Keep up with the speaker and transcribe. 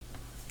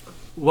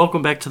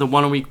Welcome back to the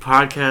One a Week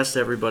podcast,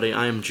 everybody.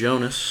 I am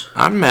Jonas.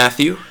 I'm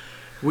Matthew.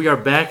 We are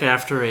back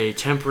after a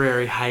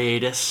temporary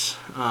hiatus.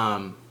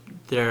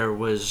 There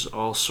was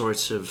all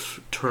sorts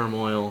of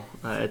turmoil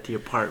at the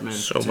apartment.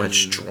 So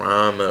much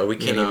drama. We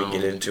can't even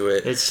get into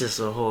it. It's just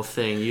a whole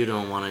thing. You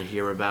don't want to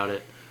hear about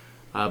it.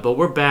 But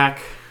we're back,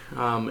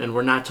 and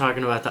we're not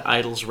talking about the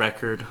Idols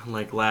record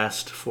like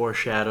last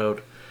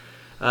foreshadowed.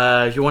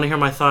 If you want to hear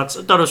my thoughts,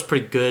 I thought it was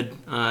pretty good.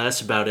 That's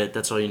about it.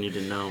 That's all you need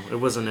to know. It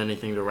wasn't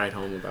anything to write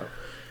home about.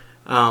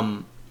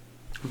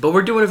 But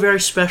we're doing a very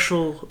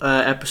special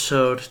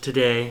episode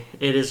today.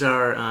 It is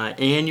our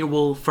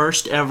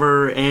first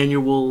ever end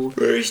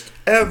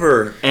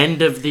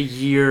of the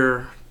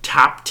year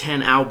top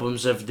 10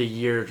 albums of the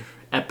year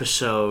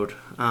episode.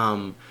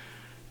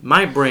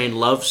 My brain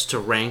loves to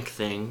rank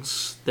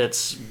things.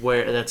 That's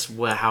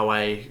how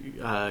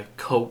I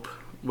cope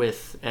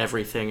with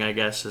everything, I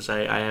guess, is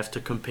I have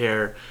to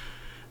compare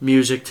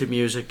music to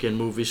music and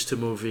movies to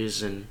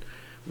movies and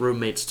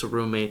roommates to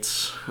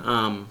roommates.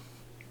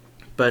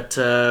 But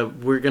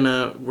we're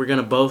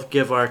gonna both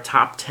give our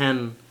top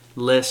 10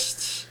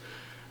 lists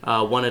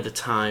one at a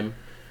time.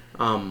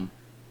 Yeah,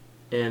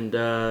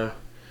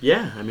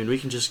 I mean, we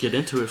can just get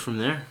into it from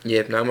there.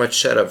 Yeah, not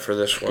much setup for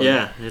this one.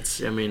 Yeah,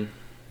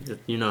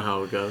 you know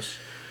how it goes.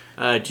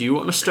 Do you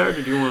want to start,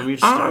 or do you want me to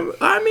start?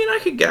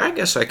 I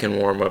guess I can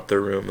warm up the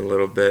room a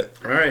little bit.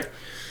 All right.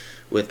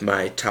 With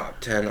my top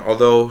 10,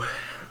 although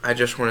I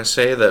just want to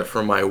say that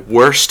for my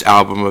worst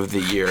album of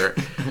the year,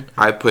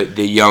 I put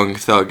the Young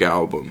Thug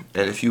album.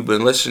 And if you've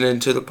been listening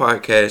to the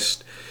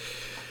podcast,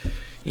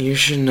 you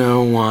should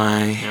know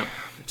why. Yep.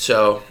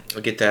 So,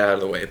 I'll get that out of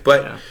the way.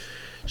 But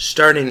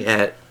starting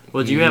at...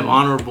 Well, do you have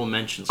honorable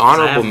mentions?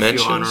 Honorable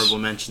mentions? Honorable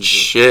mentions.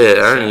 Shit,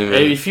 I don't even...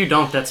 If you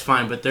don't, that's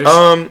fine. But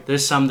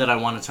there's some that I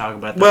want to talk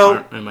about that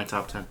aren't in my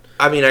top 10.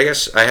 I mean, I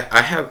guess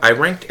I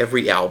ranked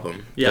every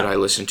album that I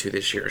listened to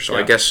this year. So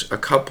I guess a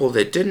couple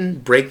that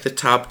didn't break the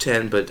top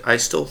 10, but I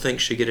still think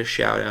should get a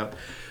shout out.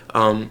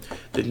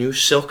 The new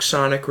Silk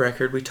Sonic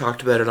record, we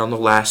talked about it on the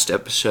last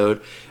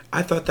episode.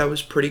 I thought that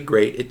was pretty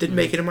great. It didn't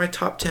make it in my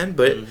top 10,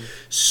 but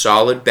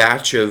solid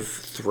batch of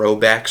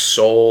throwback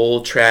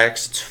soul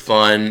tracks. It's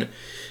fun.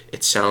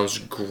 It sounds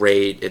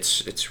great.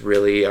 It's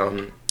really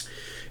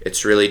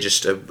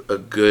just a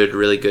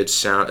really good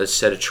sound, a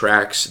set of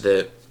tracks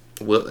that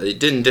it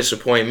didn't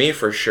disappoint me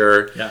for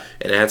sure. Yeah.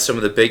 And it had some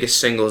of the biggest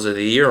singles of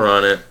the year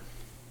on it.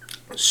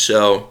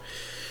 So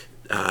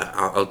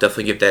I'll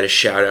definitely give that a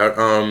shout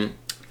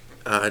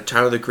out.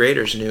 Tyler the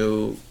Creator's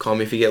new Call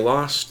Me If You Get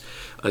Lost.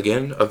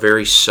 Again, a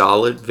very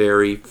solid,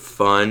 very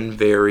fun,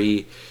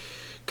 very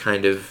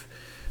kind of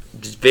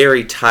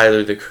very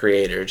Tyler the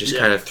Creator, just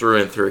kind of through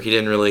and through. He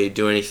didn't really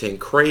do anything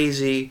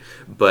crazy,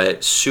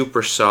 but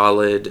super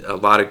solid. A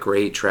lot of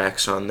great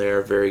tracks on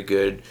there, very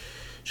good.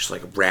 Just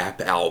like a rap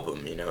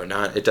album,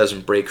 it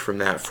doesn't break from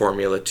that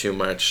formula too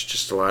much.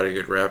 Just a lot of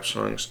good rap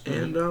songs,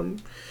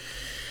 and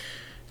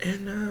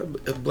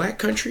Black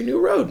Country New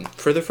Road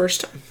for the first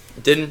time.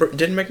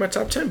 Didn't make my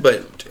top 10,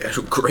 but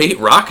a great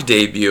rock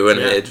debut, and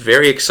it's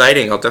very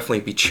exciting. I'll definitely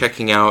be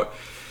checking out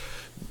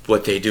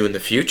what they do in the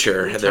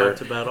future. We talked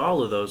about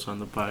all of those on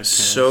the podcast.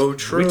 So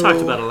true. We talked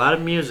about a lot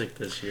of music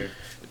this year.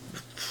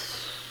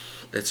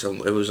 It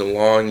was a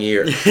long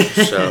year,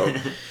 so.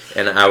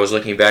 And I was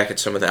looking back at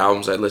some of the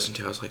albums I listened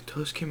to. I was like,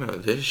 those came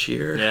out this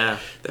year? Yeah.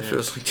 That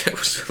feels like that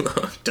was a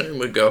long time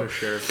ago. For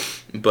sure.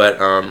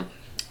 But, all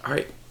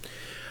right.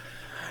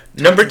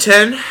 Number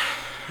 10,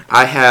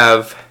 I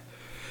have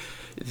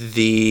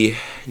the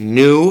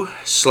new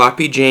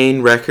Sloppy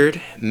Jane record,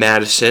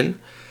 Madison.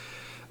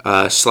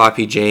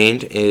 Sloppy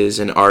Jane is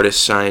an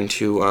artist signed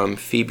to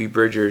Phoebe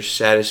Bridgers'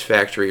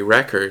 Satisfactory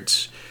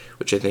Records,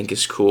 which I think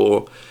is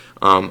cool.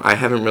 I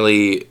haven't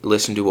really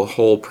listened to a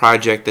whole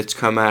project that's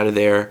come out of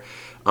there.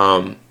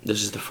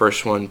 This is the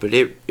first one, but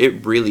it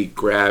really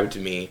grabbed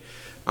me.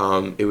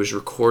 It was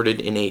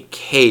recorded in a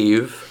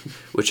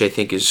cave, which I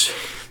think is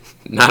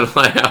not a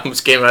lot of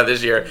albums came out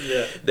this year.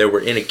 Yeah. They were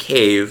in a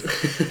cave,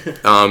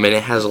 and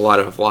it has a lot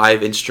of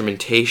live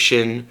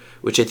instrumentation,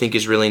 which I think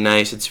is really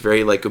nice. It's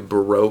very like a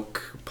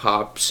Baroque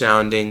pop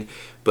sounding,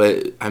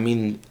 but I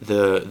mean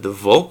the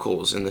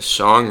vocals and the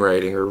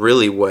songwriting are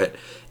really what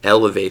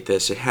elevate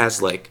this. It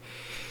has like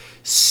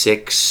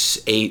 6,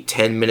 8,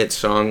 10-minute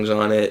songs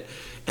on it,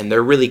 and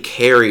they're really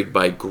carried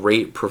by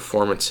great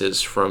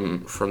performances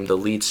from the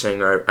lead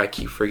singer. I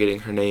keep forgetting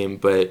her name,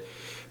 but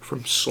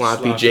from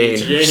Sloppy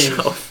Jane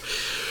herself.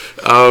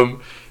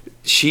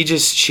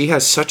 She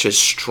has such a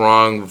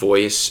strong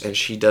voice, and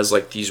she does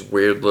like these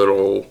weird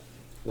little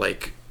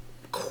like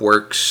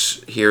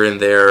quirks here and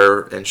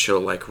there, and she'll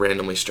like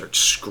randomly start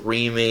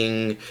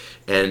screaming,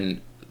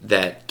 and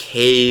that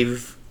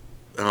cave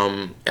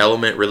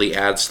element really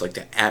adds like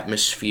the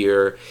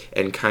atmosphere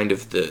and kind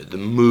of the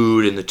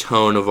mood and the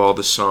tone of all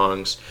the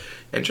songs,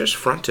 and just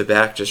front to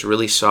back just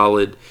really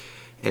solid,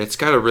 and it's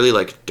got a really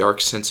like dark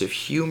sense of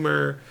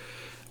humor.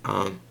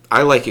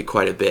 I like it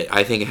quite a bit.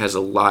 I think it has a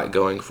lot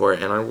going for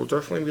it, and I will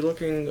definitely be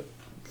looking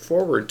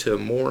forward to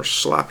more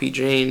Sloppy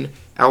Jane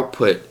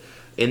output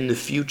In the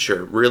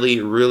Future. Really,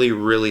 really,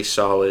 really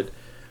solid.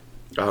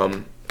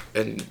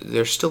 And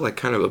they're still like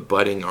kind of a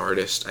budding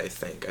artist, I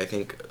think. I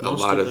think a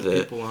lot of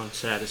the people on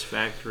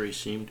Satisfactory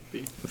seem to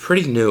be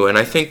pretty new, and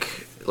I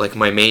think like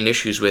my main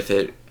issues with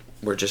it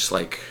were just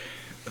like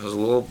it was a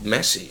little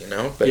messy, you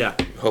know. But yeah.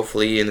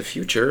 hopefully in the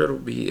future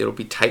it'll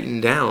be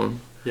tightened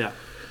down. Yeah.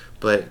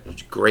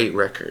 But great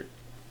record.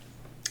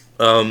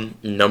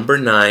 Number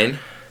 9,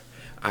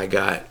 I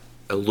got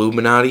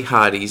Illuminati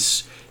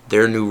Hotties.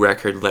 Their new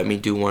record, Let Me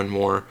Do One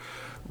More.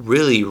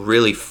 Really,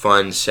 really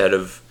fun set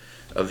of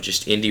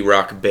just indie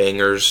rock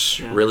bangers.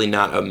 Yeah. Really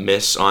not a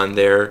miss on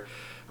there.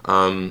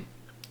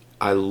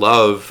 I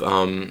love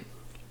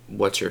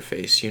what's her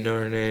face? You know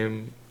her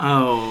name?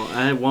 Oh,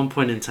 at one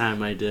point in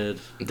time I did.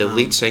 The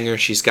lead singer.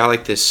 She's got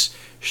like this.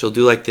 She'll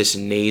do like this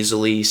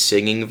nasally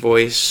singing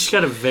voice. She's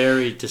got a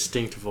very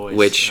distinct voice,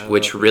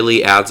 which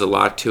really adds a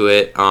lot to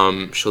it.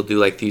 She'll do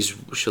like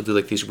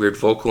these weird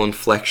vocal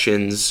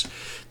inflections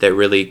that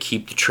really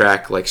keep the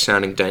track like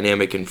sounding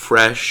dynamic and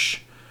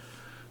fresh.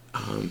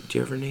 Do you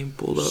have her name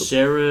pulled up?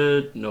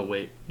 Sarah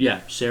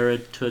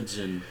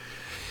Tudson.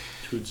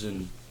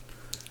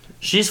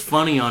 She's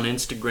funny on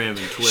Instagram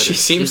and Twitter. She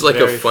seems like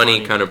a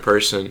funny kind of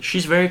person.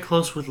 She's very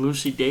close with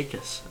Lucy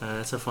Dacus.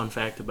 That's a fun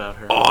fact about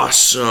her.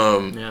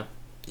 Awesome. Yeah.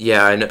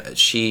 Yeah, I know.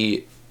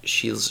 She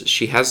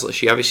obviously has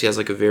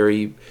like a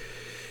very,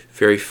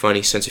 very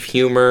funny sense of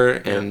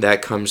humor, and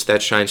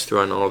that shines through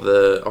on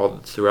all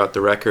throughout the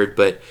record.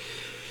 But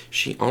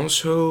she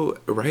also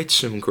writes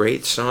some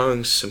great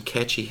songs, some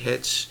catchy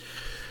hits,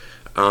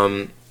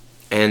 and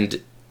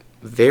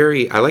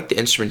I like the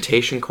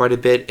instrumentation quite a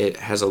bit. It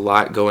has a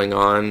lot going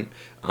on.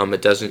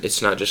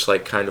 It's not just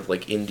like kind of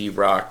like indie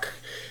rock,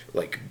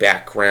 like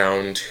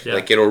background. Yeah.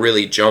 Like it'll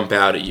really jump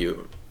out at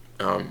you.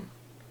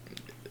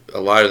 A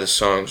lot of the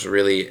songs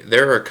really,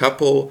 there are a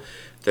couple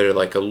that are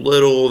like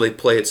they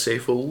play it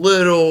safe a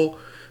little,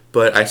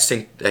 but I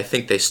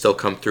think they still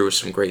come through with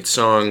some great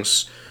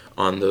songs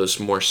on those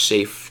more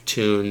safe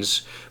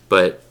tunes.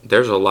 But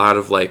there's a lot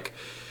of like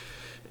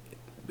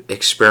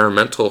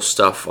experimental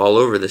stuff all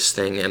over this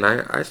thing, and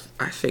I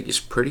think it's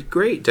pretty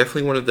great.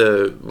 Definitely one of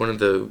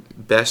the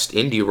best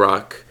indie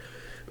rock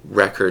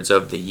records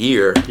of the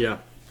year. Yeah.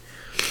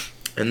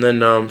 And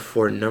then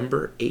for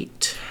number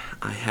 8,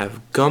 I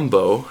have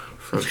Gumbo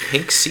from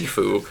Pink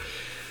Sifu.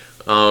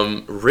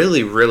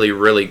 Really, really,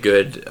 really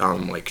good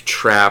like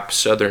trap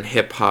southern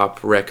hip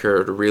hop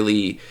record.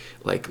 Really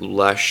like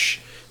lush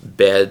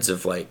beds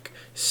of like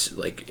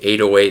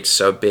 808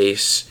 sub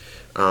bass.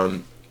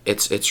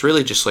 It's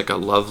really just like a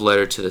love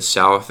letter to the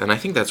South, and I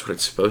think that's what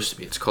it's supposed to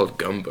be. It's called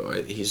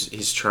Gumbo.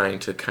 He's trying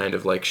to kind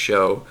of like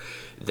show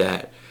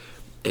that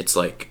it's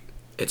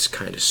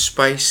kind of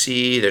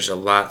spicy. There's a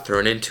lot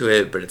thrown into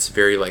it, but it's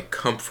very like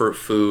comfort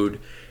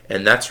food,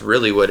 and that's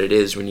really what it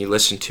is when you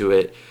listen to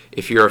it.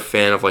 If you're a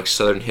fan of like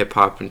southern hip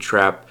hop and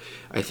trap,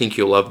 I think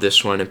you'll love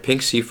this one. And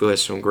Pink Sifu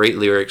has some great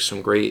lyrics,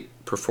 some great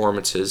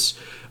performances.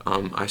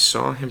 I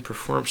saw him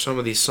perform some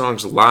of these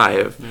songs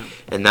live,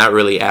 and that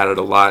really added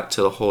a lot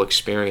to the whole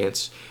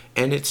experience.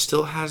 And it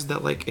still has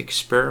that like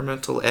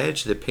experimental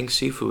edge that Pink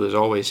Sifu has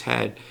always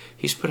had.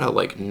 He's put out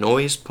like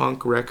noise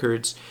punk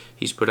records.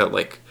 He's put out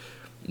like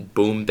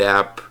boom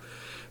bap,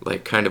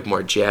 like kind of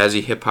more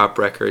jazzy hip hop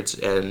records,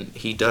 and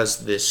he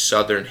does this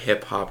southern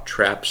hip hop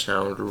trap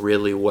sound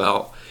really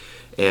well.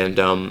 And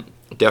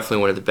definitely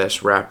one of the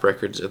best rap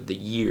records of the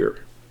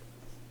year.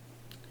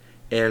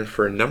 And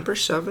for number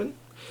 7,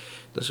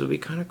 this will be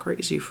kind of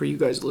crazy for you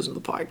guys to listen to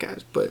the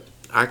podcast, but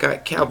I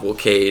got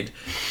Cavalcade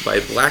by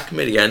Black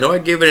Midi. I know I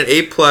gave it an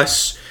A+,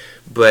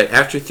 but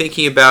after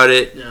thinking about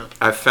it,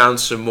 I found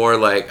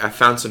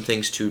some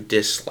things to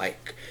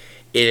dislike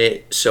in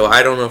it. So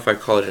I don't know if I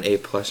call it an A+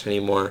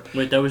 anymore.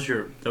 Wait, that was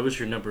your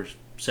number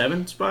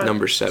 7 spot?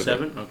 Number 7.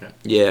 7? Okay.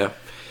 Yeah.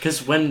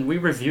 Because when we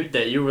reviewed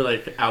that, you were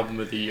like, album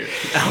of the year.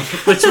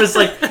 Which was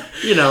like,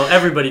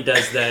 everybody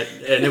does that.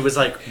 And it was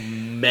like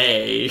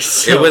May.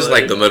 So it was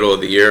like the middle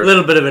of the year. A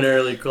little bit of an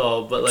early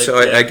call. But like. So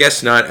I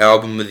guess not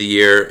album of the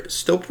year.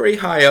 Still pretty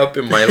high up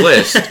in my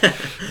list.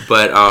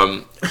 But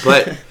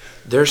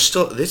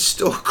it's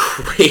still a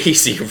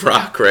crazy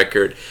rock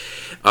record.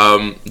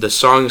 The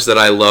songs that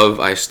I love,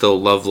 I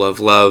still love.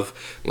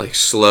 Like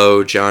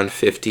Slow, John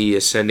 50,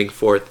 Ascending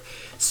Forth.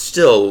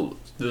 Still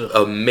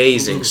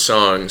amazing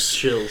songs.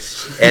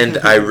 Chills. And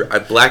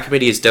Black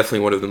Midi is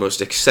definitely one of the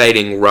most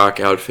exciting rock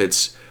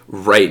outfits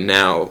right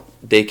now.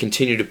 They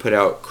continue to put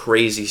out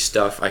crazy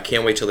stuff. I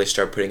can't wait till they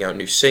start putting out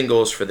new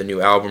singles for the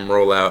new album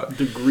rollout.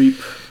 The Greep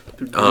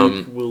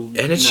will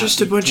and it's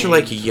just a bunch of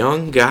like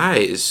young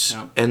guys.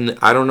 Yeah. And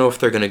I don't know if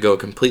they're going to go a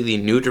completely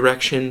new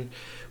direction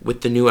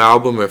with the new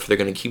album or if they're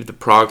going to keep the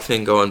prog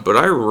thing going, but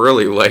I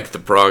really like the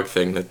prog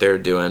thing that they're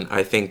doing.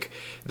 I think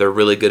they're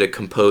really good at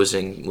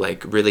composing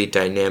like really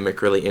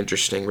dynamic, really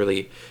interesting,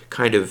 really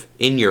kind of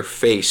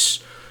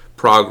in-your-face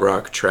prog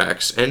rock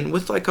tracks, and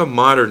with like a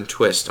modern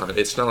twist on it.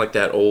 It's not like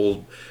that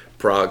old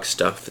prog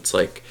stuff that's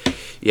like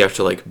you have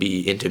to like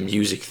be into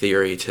music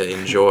theory to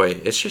enjoy.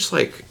 It's just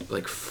like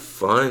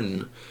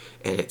fun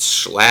and it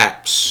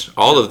slaps.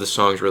 All of the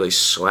songs really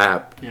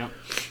slap. Yeah.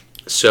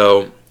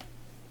 So,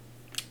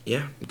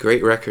 yeah,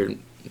 great record.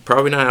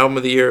 Probably not album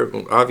of the year.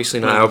 Obviously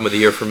not album of the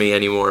year for me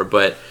anymore,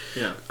 but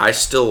yeah. I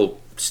still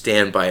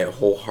stand by it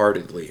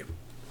wholeheartedly.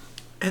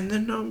 And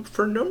then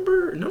for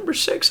number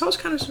 6, I was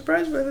kind of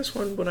surprised by this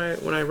one when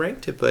I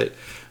ranked it, but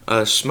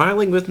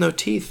 "Smiling with No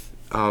Teeth"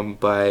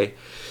 by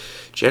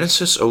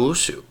Genesis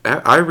Owusu.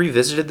 I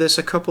revisited this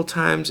a couple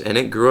times, and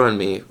it grew on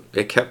me.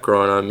 It kept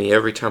growing on me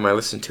every time I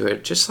listened to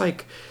it. Just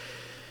like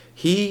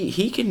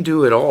he can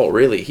do it all,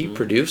 really. He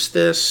produced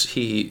this.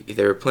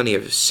 There are plenty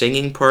of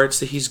singing parts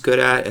that he's good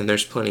at, and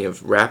there's plenty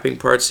of rapping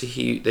parts that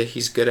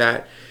he's good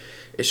at.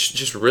 It's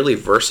just really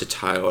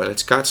versatile, and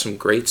it's got some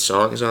great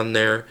songs on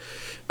there.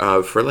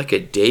 For like a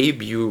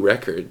debut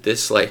record,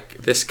 this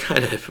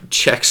kind of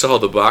checks all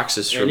the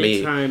boxes for me.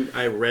 Anytime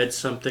I read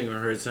something or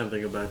heard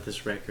something about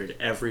this record,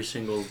 every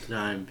single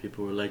time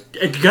people were like,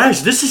 hey,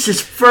 "Guys, this is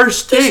his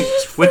first thing,"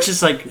 which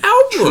is like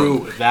album.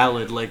 True,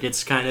 valid. Like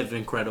it's kind of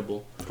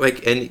incredible.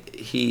 Like, and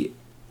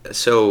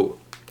so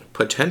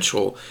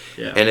potential,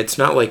 Yeah. and it's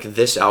not like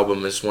this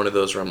album is one of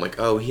those where I'm like,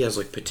 oh, he has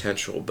like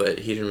potential, but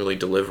he didn't really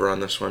deliver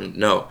on this one.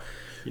 No,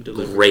 He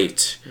delivered.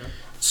 great, Yeah.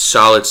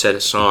 solid set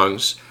of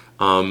songs.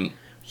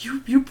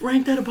 You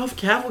ranked that above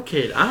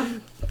Cavalcade.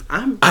 I'm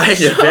I know,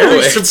 very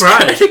it's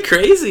surprised. kind of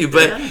crazy,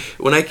 but Yeah.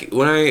 when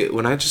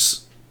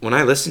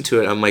I listen to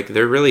it, I'm like,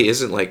 there really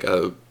isn't like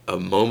a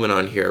moment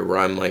on here where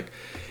I'm like,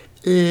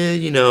 Yeah.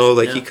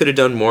 he could have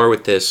done more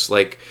with this.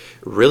 Like,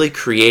 really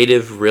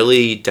creative,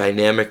 really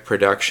dynamic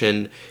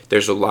production.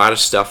 There's a lot of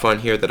stuff on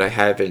here that I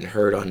haven't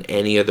heard on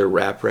any other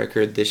rap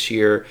record this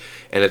year,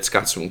 and it's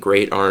got some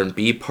great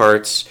R&B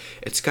parts.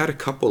 It's got a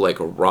couple like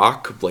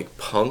rock, like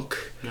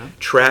punk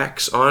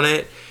tracks on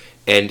it,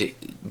 and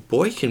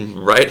boy can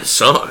write a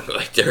song.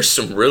 Like, there's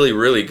some really,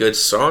 really good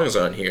songs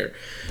on here.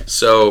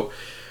 So,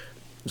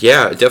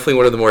 yeah, definitely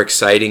one of the more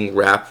exciting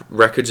rap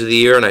records of the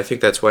year, and I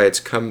think that's why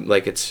it's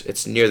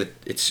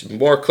it's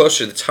more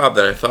closer to the top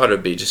than I thought it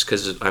would be, just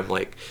because I'm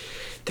like,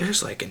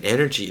 there's like an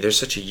energy, there's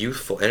such a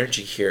youthful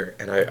energy here,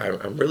 and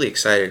I'm really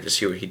excited to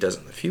see what he does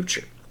in the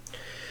future.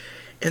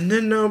 And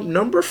then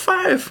number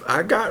 5,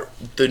 I got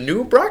the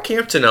new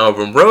Brockhampton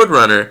album,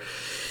 Roadrunner.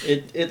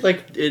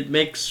 It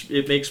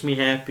makes me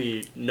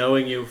happy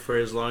knowing you for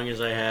as long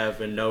as I have,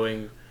 and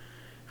knowing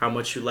how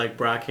much you like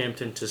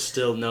Brockhampton, to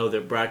still know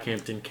that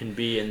Brockhampton can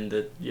be in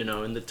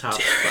the top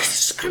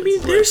spots. I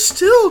mean, they're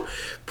still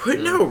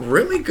putting out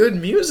really good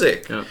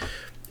music. Yeah.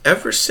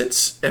 Ever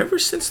since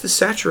the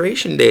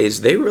Saturation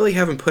days, they really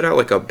haven't put out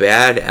like a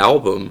bad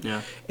album.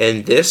 Yeah.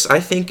 And this, I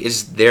think,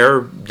 is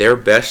their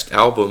best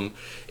album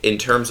in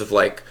terms of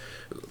like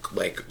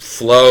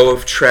flow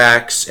of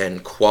tracks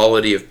and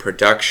quality of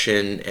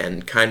production,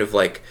 and kind of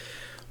like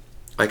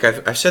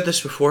I've said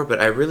this before,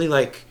 but I really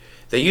like.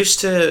 They used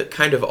to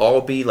kind of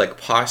all be like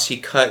posse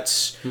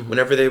cuts.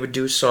 Whenever they would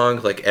do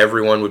songs, like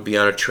everyone would be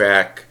on a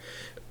track,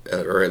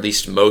 or at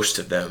least most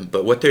of them.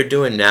 But what they're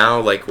doing now,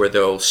 like where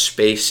they'll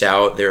space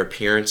out their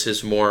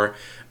appearances more,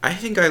 I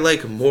think I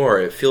like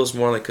more. It feels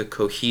more like a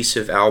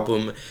cohesive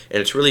album,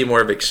 and it's really more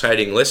of an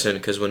exciting listen,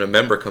 because when a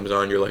member comes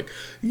on, you're like,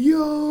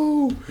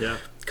 yo! Yeah.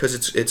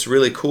 Because it's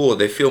really cool.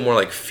 They feel more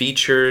like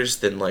features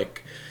than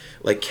like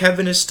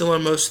Kevin is still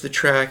on most of the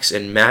tracks,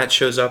 and Matt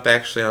shows up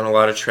actually on a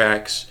lot of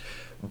tracks.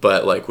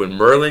 But like when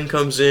Merlin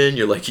comes in,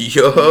 you're like,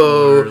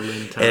 yo!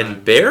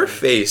 And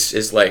Bareface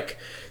is like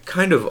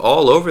kind of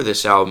all over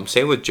this album.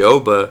 Same with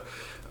Joba.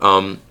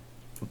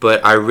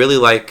 But I really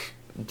like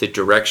the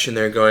direction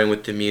they're going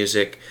with the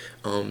music.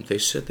 They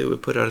said they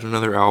would put out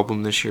another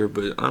album this year,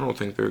 but I don't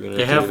think they're going to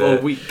do that. They have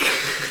a week.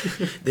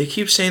 They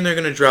keep saying they're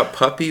going to drop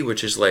Puppy,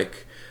 which is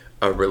like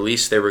a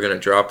release they were going to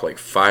drop like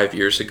 5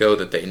 years ago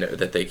that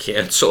they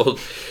canceled.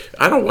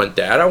 I don't want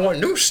that. I want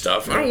new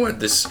stuff. I don't want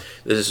this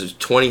is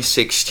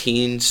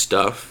 2016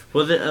 stuff.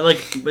 Well,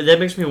 but that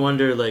makes me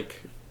wonder.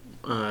 Like,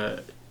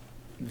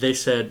 they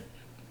said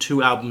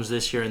 2 albums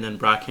this year, and then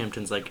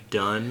Brockhampton's like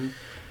done.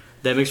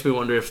 That makes me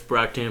wonder if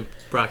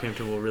Brockhampton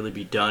will really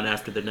be done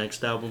after the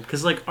next album.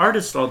 Because like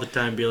artists all the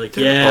time be like,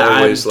 "Yeah,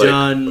 I'm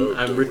done.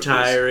 I'm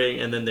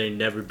retiring," and then they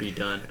never be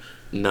done.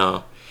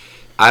 No.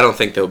 I don't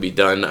think they'll be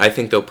done. I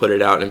think they'll put it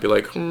out and be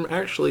like,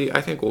 actually, I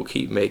think we'll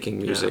keep making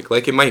music. Yeah.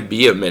 Like, it might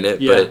be a minute,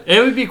 but...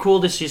 It would be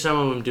cool to see some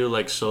of them do,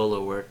 like,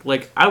 solo work.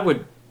 Like, I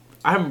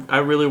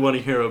really want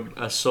to hear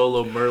a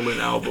solo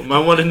Merlin album. I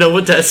want to know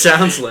what that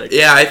sounds like.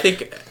 Yeah,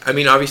 I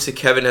mean, obviously,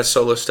 Kevin has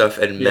solo stuff,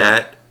 and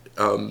Matt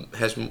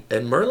has...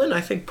 And Merlin, I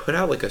think, put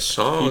out, like, a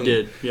song... He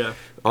did, yeah.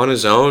 On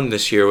his own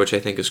this year, which I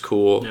think is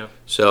cool. Yeah.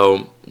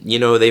 So,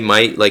 they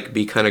might, like,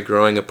 be kind of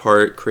growing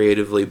apart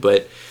creatively,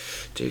 but...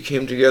 They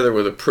came together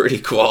with a pretty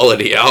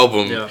quality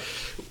album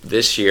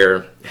this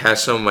year.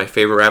 Has some of my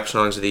favorite rap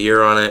songs of the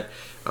year on it.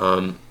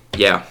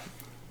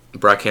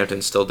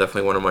 Brockhampton's still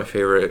definitely one of my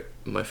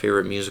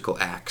favorite musical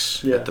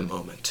acts at the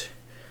moment.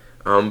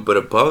 But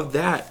above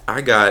that, I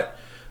got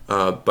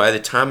By the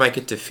Time I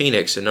Get to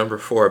Phoenix at number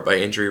 4 by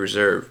Injury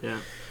Reserve.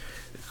 Yeah.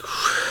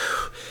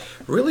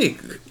 Really,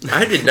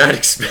 I did not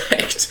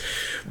expect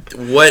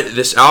what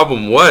this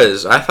album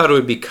was. I thought it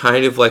would be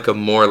kind of like a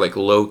more like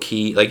low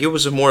key, like it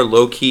was a more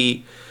low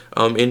key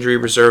Injury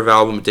Reserve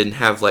album. It didn't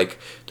have like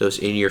those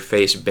in your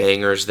face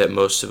bangers that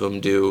most of them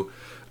do.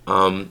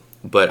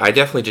 But I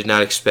definitely did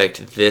not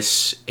expect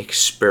this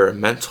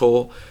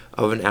experimental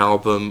of an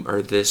album,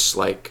 or this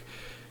like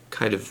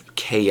kind of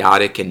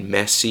chaotic and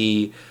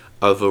messy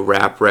of a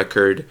rap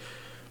record.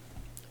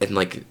 And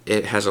like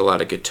it has a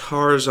lot of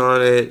guitars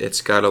on it.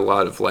 It's got a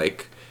lot of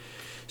like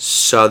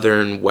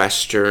southern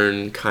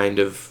western kind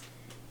of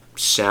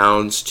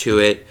sounds to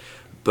it,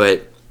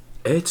 but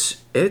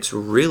it's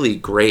really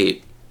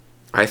great.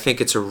 I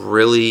think it's a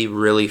really,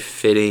 really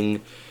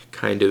fitting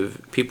kind of,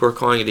 people are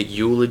calling it a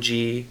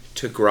eulogy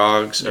to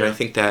Groggs, and I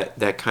think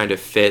that kind of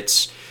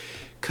fits,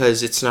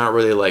 because it's not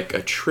really like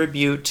a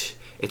tribute,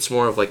 it's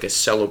more of like a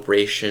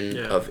celebration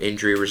of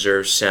Injury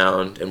Reserve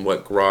sound and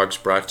what Groggs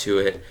brought to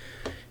it.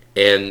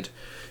 And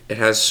it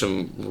has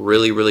some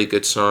really, really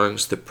good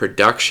songs. The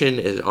production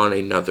is on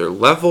another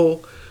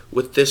level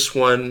with this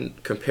one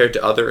compared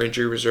to other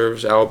Injury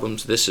Reserve's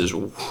albums. This is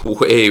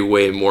way,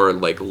 way more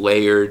like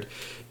layered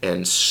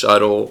and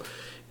subtle.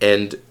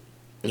 And,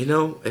 you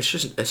know,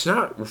 it's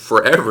not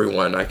for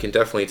everyone. I can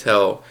definitely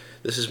tell.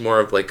 This is more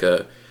of like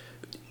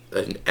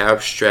an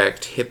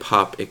abstract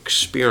hip-hop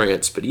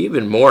experience, but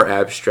even more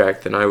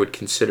abstract than I would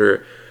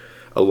consider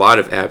a lot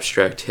of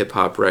abstract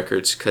hip-hop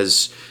records,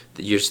 because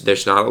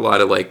there's not a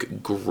lot of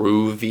like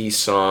groovy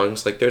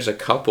songs. Like there's a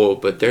couple,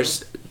 but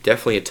there's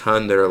definitely a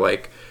ton that are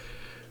like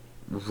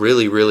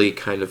really, really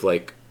kind of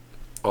like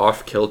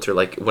off kilter.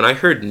 Like when I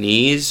heard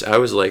Knees, I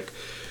was like,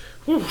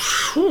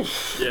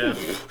 yeah,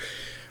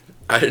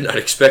 I did not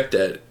expect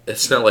that.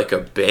 It's not like a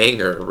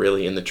banger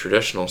really in the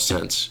traditional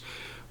sense,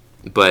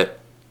 but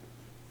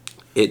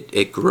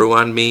it grew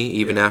on me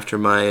even after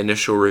my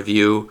initial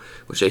review,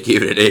 which I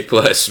gave it an A+,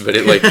 but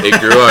it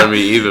grew on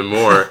me even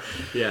more.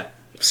 Yeah.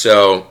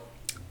 So,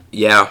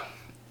 yeah,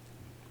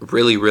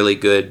 really, really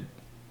good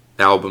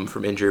album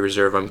from Injury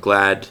Reserve. I'm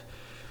glad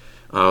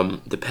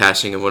the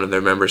passing of one of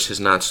their members has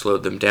not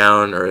slowed them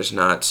down or has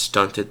not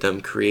stunted them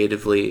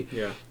creatively.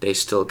 Yeah. They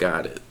still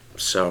got it.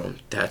 So,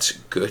 that's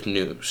good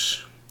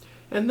news.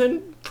 And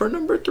then for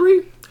number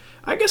 3,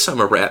 I guess I'm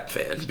a rap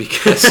fan,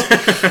 because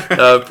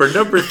for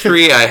number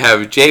 3 I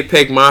have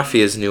JPEG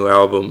Mafia's new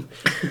album,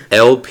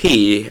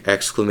 LP!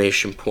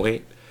 Exclamation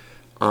point.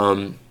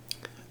 I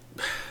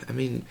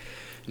mean,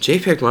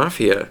 JPEG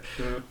Mafia.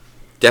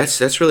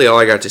 That's really all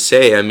I got to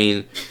say. I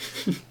mean,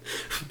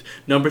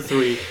 number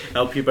 3,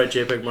 LP by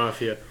JPEG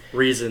Mafia.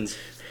 Reasons,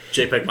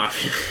 JPEG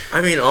Mafia.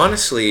 I mean,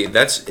 honestly,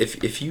 that's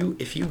if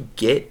you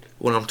get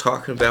what I'm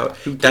talking about,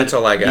 that's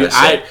all I gotta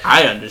say.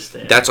 I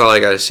understand. That's all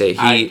I gotta say.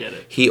 I get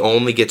it. He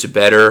only gets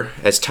better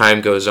as time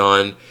goes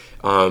on.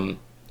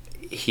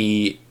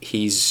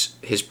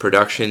 His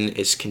production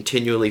is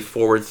continually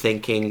forward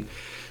thinking,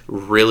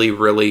 really,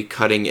 really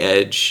cutting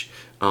edge.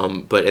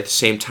 But at the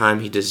same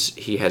time,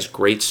 he has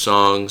great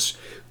songs,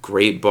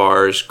 great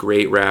bars,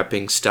 great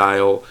rapping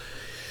style.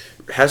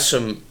 Has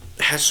some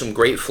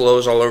great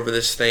flows all over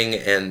this thing,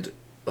 and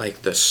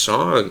like the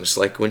songs,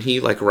 like when he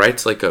like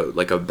writes like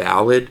a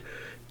ballad,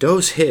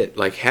 those hit.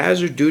 Like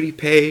Hazard Duty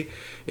Pay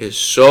is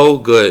so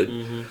good.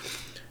 Mm-hmm.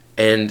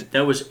 And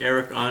that was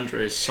Eric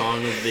Andre's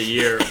song of the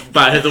year,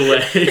 by the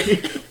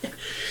way.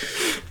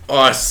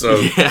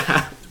 Awesome.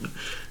 Yeah.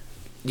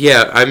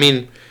 Yeah, I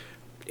mean,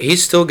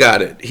 he's still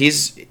got it.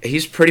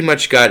 He's pretty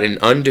much got an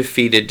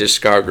undefeated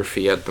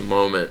discography at the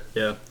moment.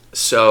 Yeah.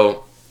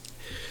 So,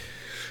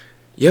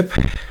 yep.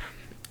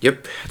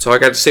 That's all I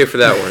got to say for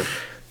that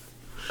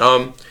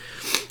one.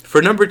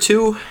 For number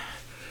 2,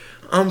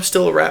 I'm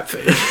still a rap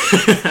fan.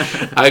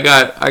 I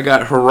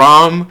got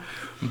Haram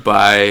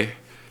by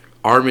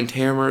Armand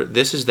Hammer.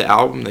 This is the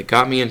album that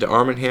got me into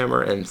Armand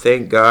Hammer, and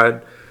thank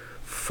God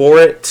for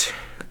it.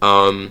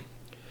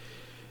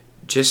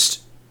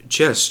 Just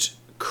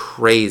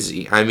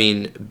crazy. I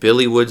mean,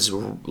 Billy Wood's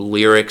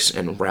lyrics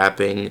and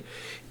rapping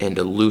and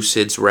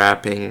Lucid's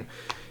rapping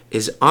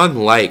is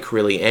unlike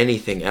really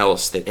anything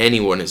else that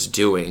anyone is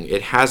doing.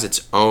 It has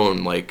its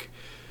own like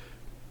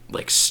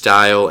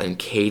style and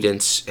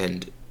cadence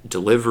and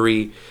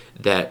delivery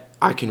that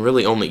I can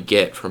really only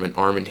get from an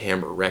Armand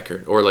Hammer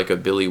record or like a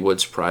Billy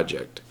Woods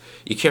project.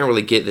 You can't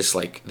really get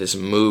this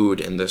mood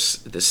and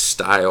this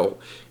style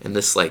and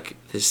this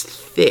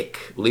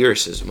thick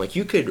lyricism. Like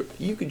you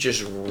could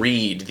just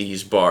read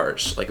these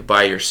bars like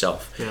by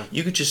yourself. Yeah.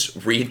 You could just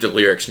read the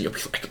lyrics and you'll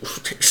be like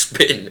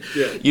spin.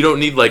 Yeah. You don't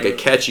need like a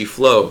catchy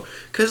flow,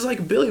 cuz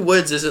like Billy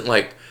Woods isn't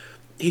like,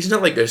 he's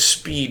not like a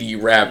speedy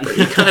rapper.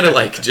 He kind of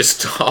like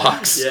just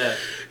talks. Yeah.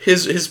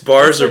 His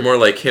bars are more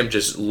like him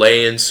just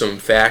laying some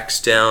facts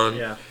down.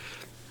 Yeah.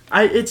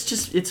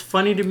 It's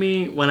funny to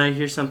me when I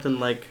hear something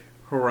like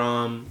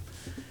Haram,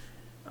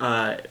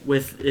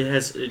 with it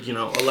has a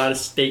lot of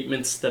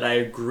statements that I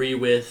agree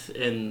with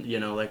in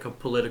like a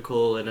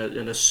political and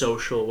a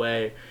social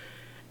way,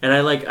 and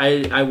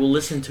I will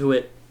listen to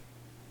it,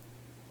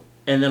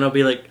 and then I'll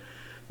be like,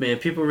 man,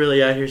 people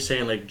really out here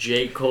saying like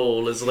J.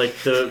 Cole is like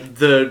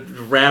the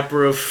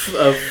rapper of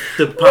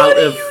the what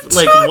are you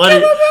talking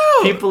about?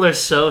 People are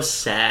so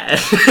sad.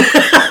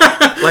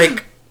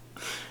 Like,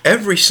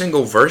 every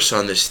single verse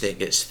on this thing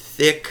is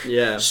thick,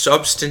 Yeah.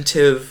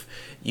 substantive.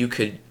 You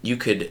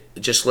could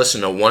just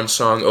listen to one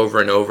song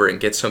over and over and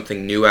get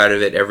something new out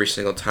of it every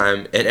single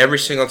time. And every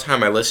single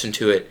time I listen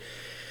to it,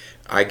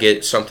 I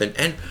get something.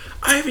 And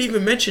I've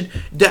even mentioned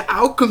The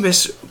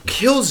Alchemist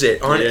kills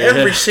it on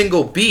every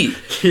single beat.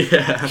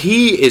 Yeah.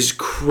 He is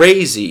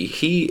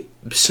crazy.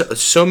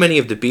 So many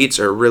of the beats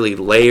are really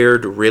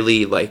layered,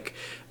 really like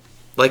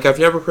I've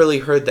never really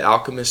heard The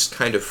Alchemist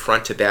kind of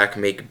front to back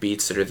make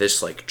beats that are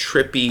this like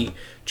trippy,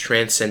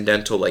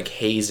 transcendental, like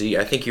hazy.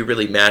 I think he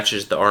really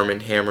matches the Arm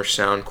 & Hammer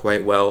sound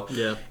quite well.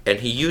 Yeah. And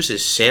he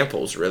uses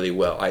samples really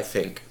well, I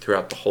think,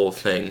 throughout the whole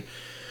thing.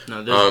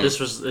 No, this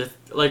was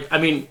like, I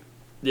mean,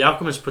 The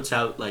Alchemist puts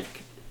out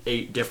like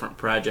 8 different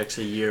projects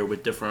a year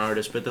with different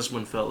artists, but this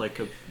one felt like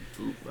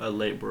a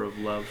labor of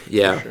love.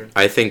 Yeah, for sure.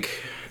 I think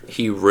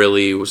he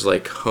really was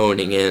like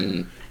honing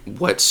in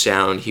what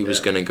sound he was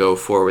going to go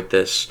for with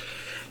this,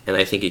 and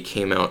I think it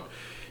came out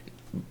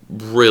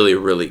really,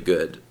 really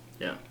good.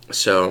 Yeah.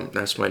 So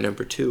that's my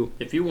number 2.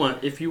 If you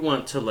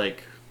want to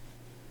like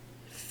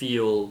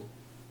feel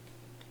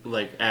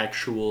like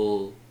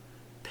actual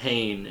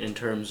pain in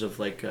terms of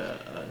like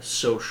a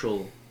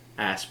social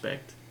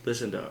aspect,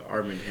 listen to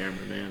Arm &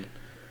 Hammer, man.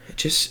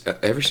 Just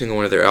every single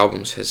one of their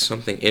albums has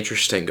something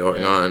interesting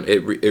going on. It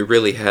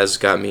really has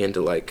got me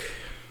into like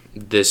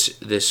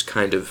this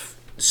kind of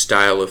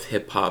style of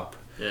hip hop.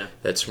 Yeah.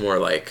 That's more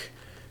like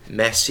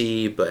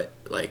messy but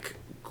like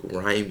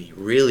grimy,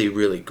 really,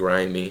 really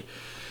grimy.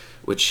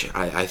 Which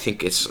I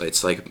think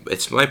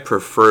it's my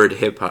preferred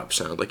hip hop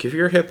sound. Like if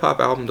your hip hop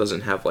album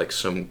doesn't have like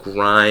some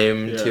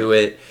grime to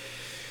it,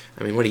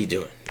 I mean, what are you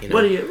doing? You know?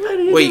 What are you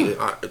doing?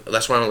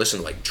 That's why I don't listen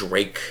to like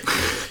Drake.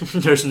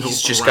 There's no.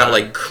 He's just got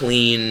like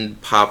clean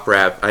pop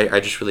rap.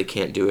 I just really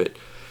can't do it.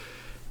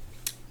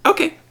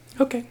 Okay.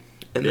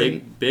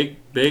 And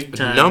big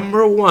time.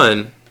 number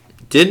 1,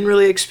 didn't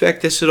really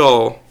expect this at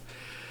all,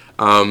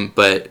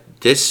 but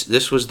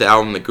this was the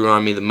album that grew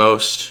on me the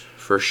most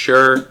for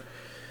sure.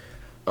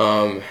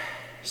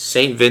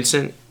 St.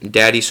 Vincent,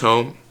 Daddy's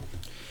Home.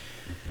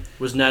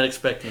 Was not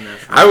expecting that.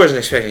 I wasn't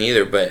expecting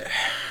either, but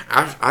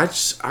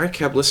I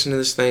kept listening to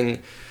this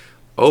thing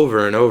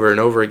over and over and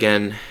over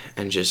again,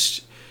 and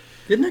just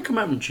didn't that come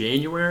out in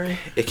January?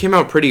 It came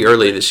out pretty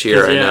early this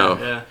year. I know.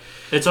 Yeah.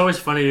 It's always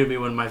funny to me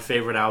when my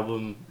favorite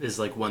album is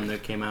like one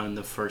that came out in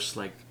the first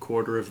like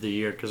quarter of the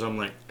year, because I'm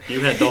like,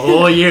 you had the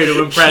whole year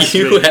to impress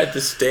me. You had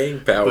the staying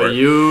power. But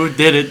you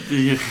did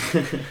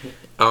it.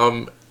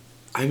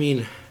 I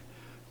mean,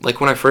 like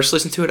when I first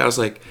listened to it, I was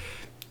like,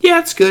 yeah,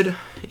 it's good.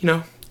 You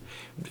know,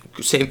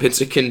 St.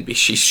 Vincent can be,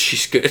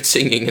 she's good at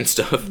singing and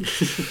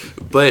stuff.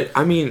 But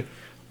I mean,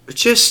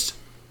 just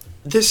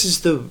this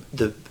is the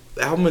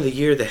album of the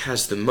year that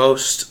has the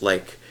most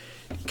like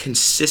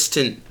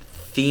consistent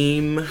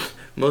theme,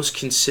 most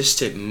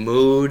consistent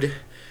mood.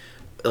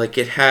 Like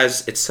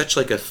it's such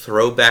like a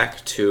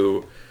throwback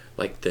to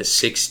like the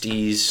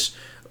 60s.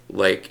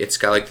 Like it's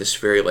got like this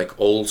very like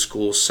old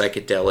school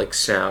psychedelic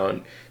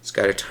sound. It's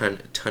got a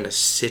ton of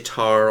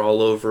sitar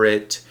all over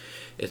it.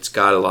 It's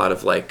got a lot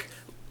of like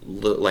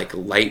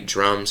light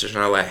drums. There's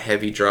not a lot of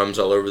heavy drums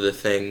all over the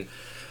thing.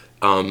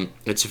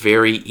 It's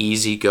very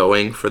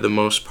easygoing for the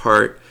most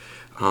part.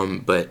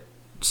 But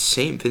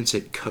St.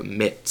 Vincent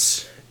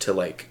commits to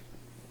like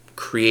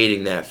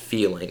creating that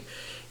feeling,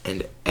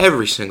 and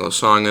every single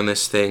song on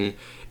this thing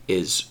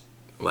is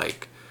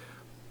like,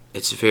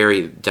 it's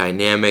very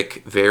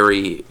dynamic,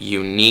 very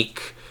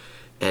unique,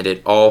 and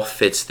it all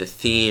fits the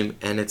theme,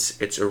 and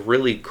it's a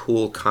really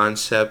cool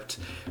concept.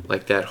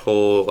 Like that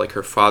whole, like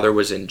her father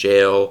was in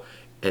jail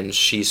and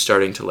she's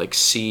starting to like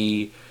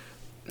see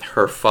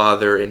her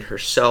father in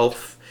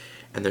herself,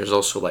 and there's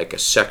also like a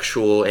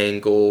sexual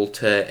angle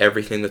to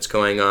everything that's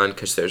going on,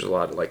 because there's a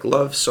lot of like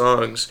love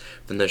songs,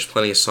 then there's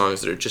plenty of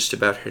songs that are just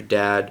about her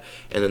dad,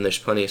 and then there's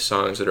plenty of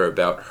songs that are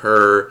about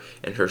her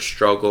and her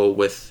struggle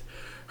with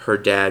her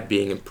dad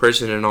being in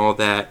prison and all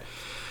that.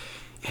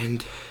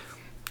 And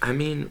I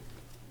mean,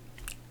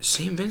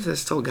 St. Vincent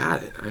still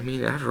got it. I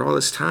mean, after all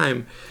this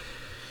time,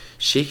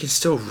 she can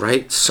still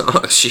write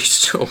songs. She can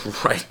still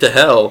write the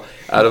hell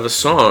out of a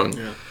song.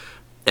 Yeah.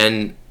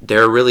 And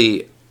there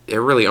really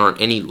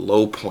aren't any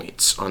low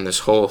points on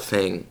this whole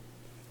thing.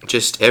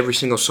 Just every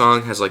single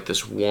song has like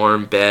this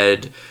warm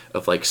bed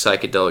of like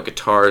psychedelic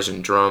guitars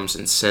and drums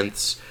and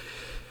synths,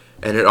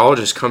 and it all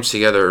just comes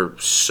together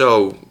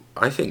so,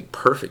 I think,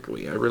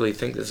 perfectly. I really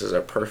think this is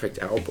a perfect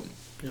album.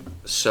 Yep.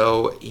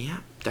 So yeah,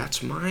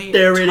 that's my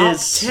There top it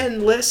is.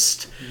 10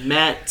 list.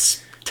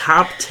 Matt's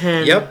top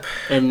 10. Yep.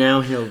 And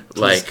now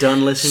he's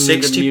done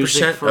listening to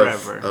music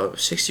forever.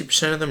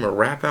 60% of them are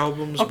rap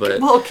albums, Okay,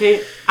 but well,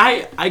 okay,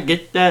 I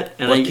get that,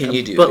 and what can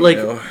you do? But like,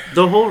 you know?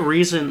 the whole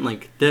reason,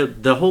 like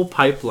the whole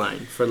pipeline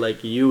for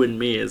like you and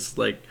me is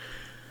like,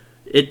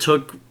 it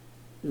took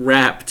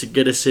rap to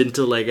get us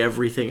into like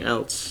everything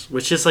else,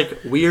 which is like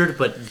weird,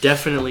 but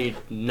definitely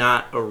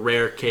not a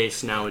rare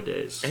case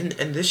nowadays. And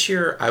this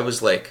year I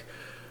was like,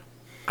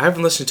 I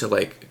haven't listened to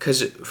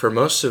because for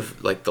most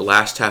of the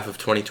last half of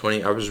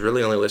 2020, I was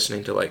really only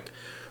listening to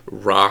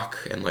rock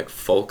and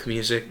folk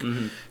music.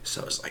 Mm-hmm.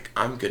 So I was like,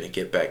 I'm gonna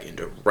get back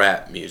into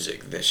rap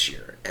music this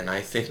year, and I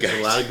think There's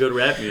a lot of good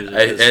rap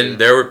music. And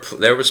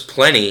there was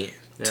plenty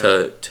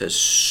to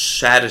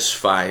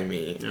satisfy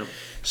me. Yep.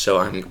 So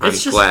I'm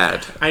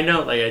glad. I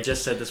know, I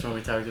just said this when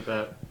we talked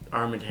about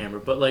Armand Hammer,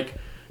 but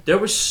there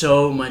was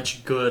so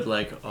much good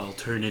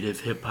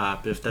alternative hip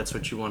hop, if that's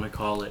what you want to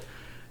call it,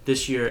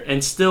 this year,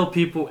 and still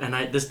people,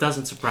 and this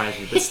doesn't surprise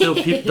me, but still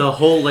the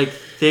whole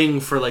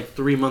thing for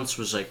 3 months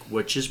was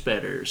which is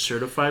better,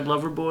 Certified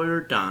Lover Boy or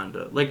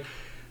Donda?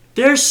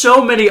 There's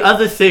so many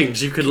other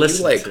things you could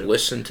listen to.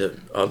 Listen to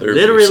other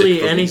literally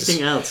music,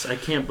 anything else. I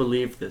can't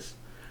believe this.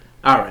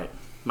 All right,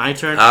 my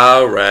turn.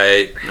 All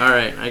right.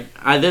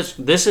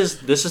 This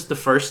is the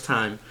first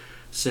time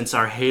since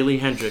our Haley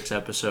Hendrix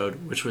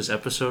episode, which was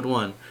episode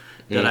 1,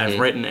 that I've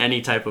written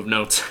any type of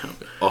notes out.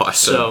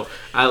 Awesome.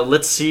 So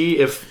let's see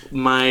if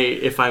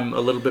I'm a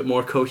little bit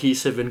more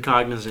cohesive and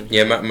cognizant.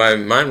 Yeah,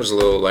 mine was a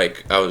little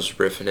I was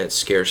riffing at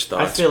scarce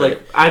thoughts. I feel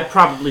like I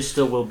probably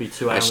still will be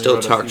too. I still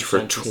talked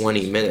for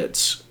 20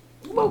 minutes.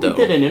 Well, we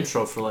did an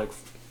intro for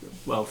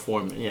 4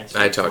 minutes. Yes,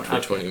 I talked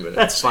for 20 minutes.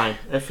 That's fine.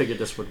 I figured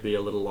this would be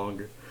a little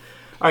longer.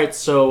 All right,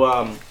 so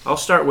I'll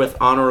start with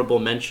honorable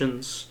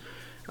mentions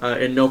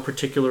in no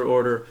particular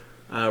order.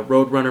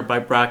 Roadrunner by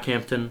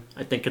Brockhampton.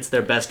 I think it's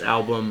their best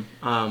album.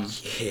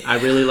 I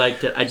really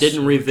liked it. I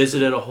didn't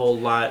revisit it a whole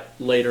lot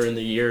later in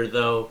the year,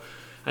 though.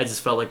 I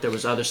just felt like there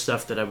was other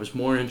stuff that I was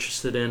more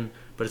interested in,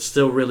 but it's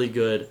still really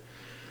good.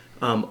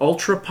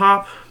 Ultra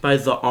Pop by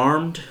The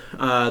Armed.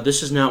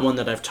 This is not one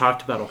that I've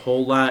talked about a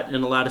whole lot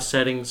in a lot of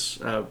settings,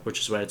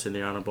 which is why it's in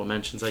the honorable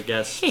mentions, I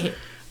guess.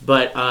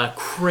 But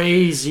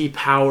crazy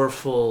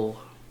powerful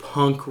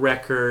punk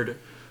record.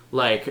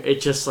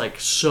 It just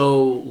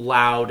so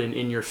loud and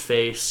in your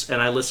face.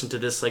 And I listened to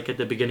this at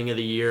the beginning of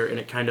the year, and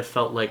it kind of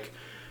felt like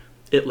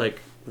it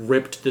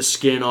ripped the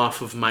skin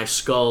off of my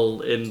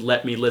skull and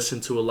let me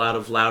listen to a lot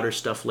of louder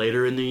stuff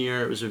later in the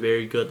year. It was a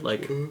very good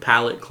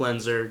palate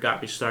cleanser,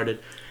 got me started.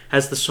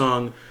 Has the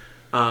song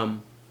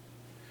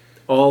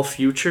All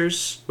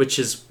Futures, which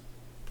is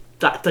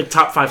the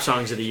top 5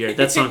 songs of the year.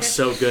 That song's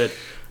so good.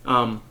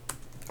 Awesome.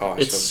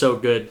 It's so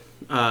good.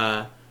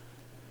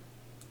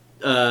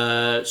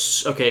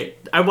 Okay,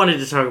 I wanted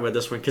to talk about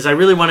this one because I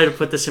really wanted to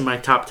put this in my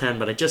top 10,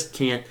 but I just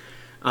can't.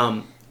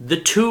 The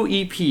 2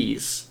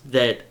 EPs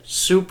that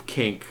Soup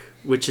Kink,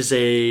 which is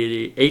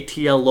a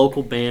ATL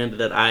local band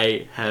that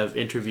I have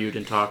interviewed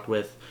and talked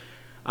with,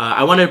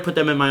 I wanted to put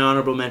them in my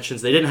honorable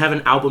mentions. They didn't have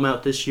an album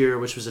out this year,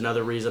 which was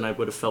another reason I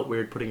would have felt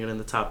weird putting it in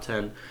the top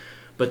 10.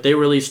 But they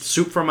released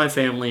Soup for My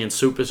Family and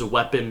Soup is a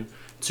Weapon,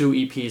 2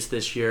 EPs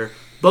this year.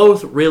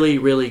 Both really,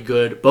 really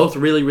good. Both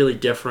really, really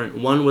different.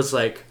 One was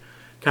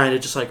kind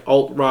of just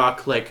alt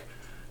rock.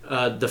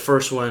 The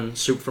first one,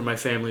 Soup for My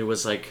Family,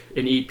 was an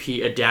EP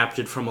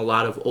adapted from a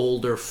lot of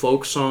older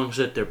folk songs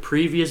that their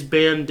previous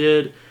band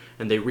did,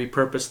 and they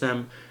repurposed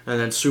them. And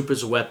then Soup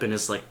is a Weapon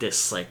is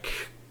this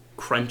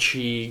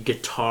crunchy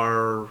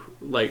guitar,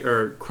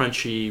 or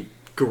crunchy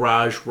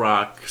garage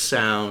rock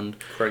sound.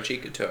 Crunchy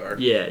guitar.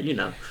 Yeah, you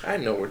know. I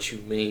know what you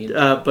mean.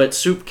 But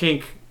Soup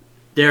Kink,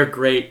 they're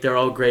great. They're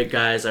all great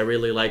guys. I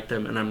really like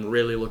them, and I'm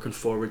really looking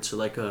forward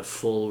to a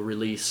full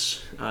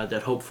release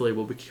that hopefully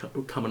will be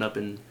coming up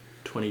in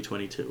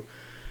 2022.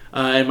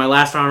 And my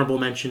last honorable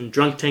mention,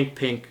 Drunk Tank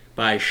Pink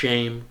by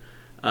Shame.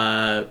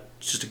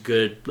 Just a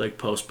good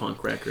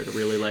post-punk record. I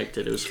really liked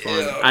it. It was fun.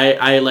 Yeah.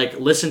 I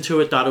listened to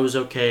it, thought it was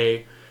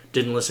okay.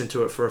 Didn't listen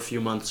to it for a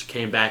few months.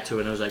 Came back to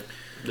it, and I was like,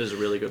 this is a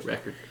really good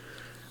record.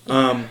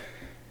 All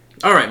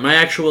right, my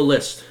actual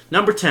list.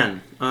 Number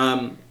 10.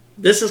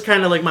 This is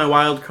kind of my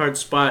wild card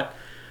spot.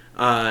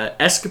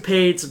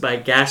 Escapades by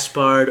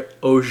Gaspard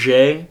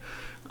Auger,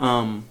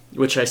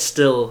 which I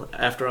still,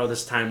 after all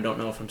this time, don't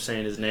know if I'm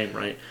saying his name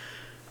right.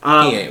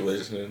 He ain't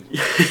listening.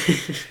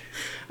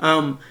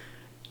 An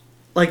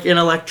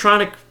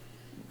electronic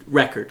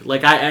record.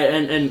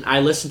 I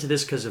listened to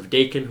this because of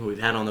Dakin, who we've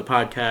had on the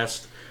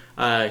podcast.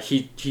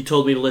 He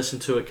told me to listen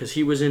to it because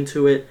he was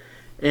into it.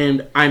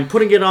 And I'm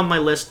putting it on my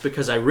list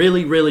because I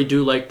really, really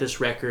do like this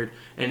record,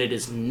 and it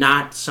is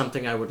not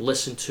something I would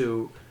listen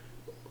to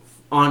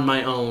on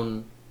my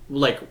own,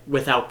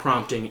 without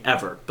prompting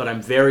ever. But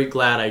I'm very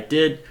glad I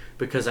did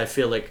because I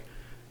feel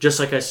just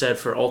like I said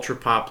for Ultra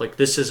Pop,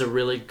 this is a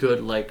really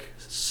good,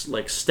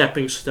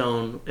 stepping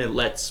stone. It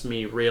lets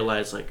me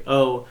realize,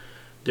 oh,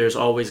 there's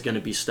always going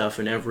to be stuff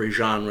in every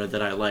genre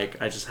that I like.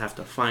 I just have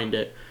to find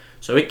it.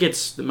 So it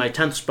gets my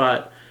 10th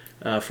spot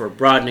for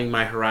broadening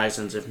my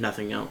horizons, if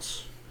nothing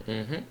else.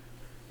 Mm-hmm.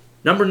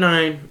 Number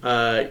 9,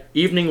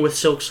 Evening with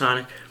Silk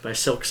Sonic by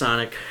Silk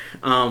Sonic.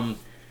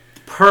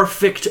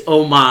 Perfect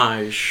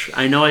homage.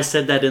 I know I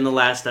said that in the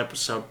last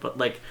episode, but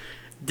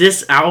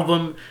this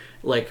album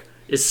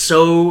is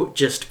so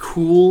just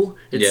cool.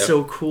 It's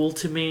so cool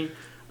to me.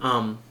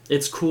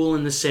 It's cool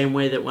in the same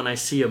way that when I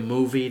see a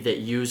movie that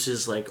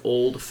uses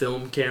old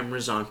film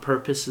cameras on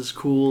purpose is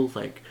cool.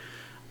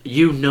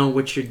 you know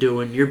what you're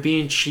doing. You're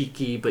being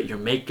cheeky, but you're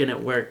making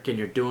it work, and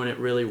you're doing it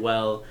really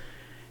well.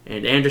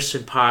 And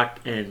Anderson .Paak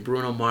and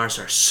Bruno Mars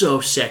are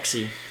so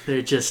sexy.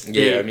 They're just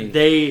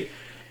they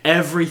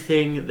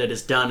everything that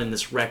is done in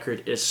this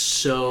record is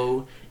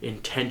so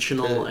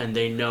intentional, and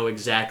they know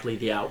exactly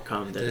the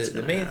outcome that it's the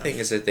gonna main have. thing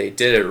is that they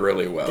did it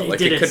really well. They like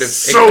did it could have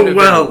so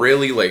well. been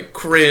really like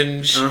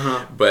cringe,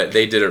 Uh-huh. but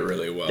they did it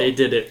really well. They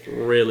did it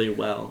really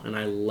well, and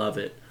I love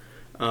it.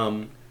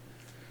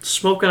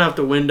 Smoking Out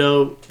the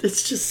Window,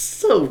 it's just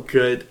so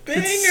good.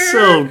 Banger! It's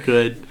so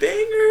good.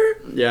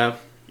 Banger. Yeah.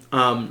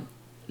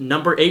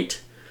 Number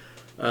 8,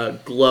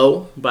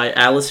 Glow by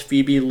Alice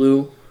Phoebe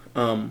Lou.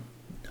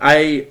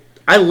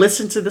 I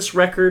listened to this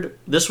record.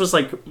 This was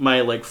like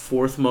my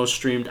fourth most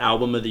streamed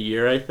album of the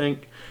year, I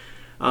think.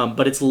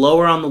 But it's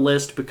lower on the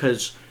list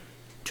because,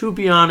 to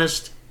be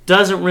honest,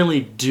 doesn't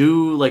really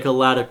do like a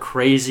lot of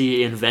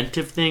crazy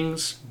inventive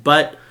things.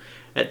 But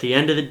at the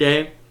end of the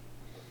day,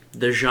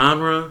 the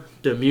genre,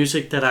 the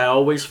music that I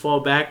always fall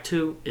back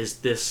to is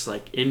this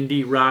like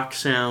indie rock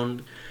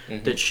sound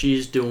that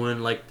she's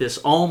doing, like this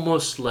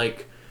almost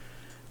like,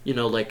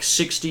 like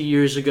 60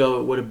 years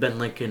ago it would have been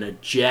like in a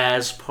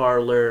jazz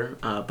parlor,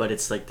 but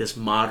it's like this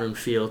modern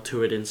feel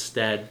to it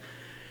instead.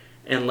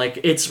 And like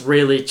it's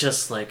really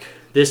just like,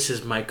 this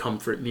is my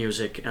comfort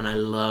music, and I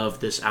love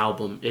this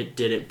album. It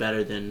did it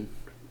better than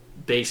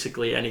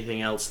basically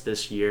anything else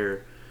this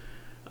year.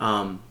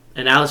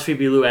 And Alice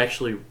Phoebe Lou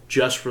actually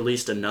just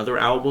released another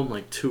album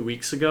like 2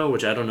 weeks ago,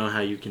 which I don't know how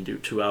you can do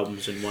 2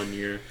 albums in 1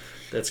 year.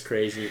 That's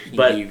crazy.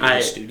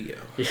 But studio.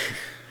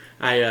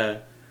 I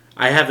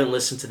haven't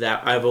listened to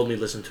that. I've only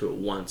listened to it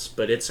once,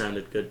 but it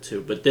sounded good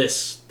too. But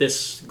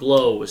this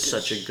Glow was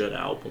such a good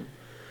album.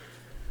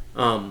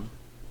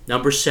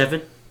 Number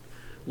 7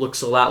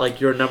 looks a lot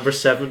like your number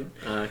 7,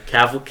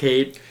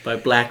 Cavalcade by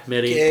Black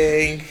Midi.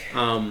 Gang.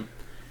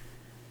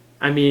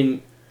 I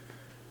mean,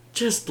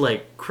 just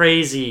like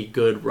crazy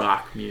good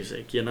rock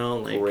music,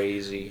 like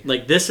Crazy.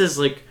 Like this is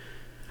like,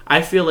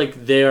 I feel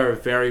like they are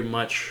very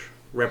much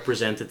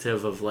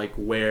representative of like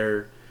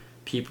where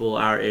people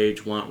our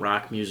age want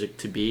rock music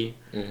to be.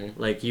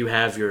 Like you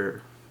have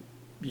your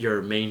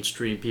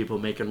mainstream people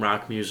making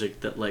rock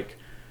music that like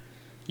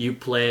you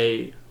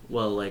play,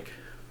 well, like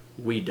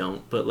we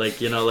don't, but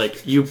like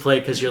like you play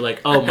because you're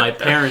like, oh, my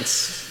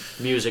parents'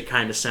 music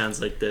kind of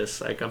sounds like this.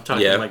 Like I'm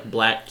talking like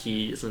Black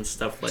Keys and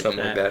stuff like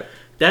Something that. like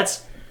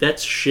that.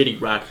 That's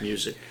shitty rock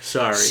music.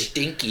 Sorry.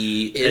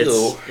 Stinky.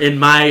 Ew. In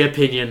my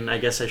opinion, I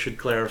guess I should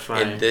clarify.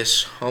 In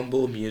this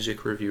humble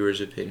music reviewer's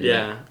opinion.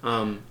 Yeah.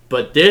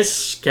 But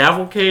this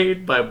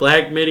Cavalcade by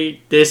Black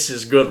Midi, this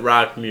is good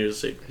rock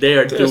music. They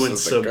are doing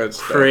some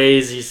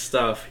crazy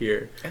stuff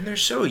here. And they're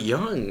so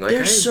young. Like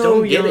They're I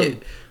so don't get young.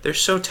 it. They're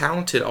so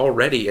talented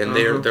already, and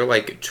they're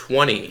like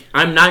 20.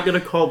 I'm not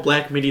gonna call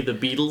Black Midi the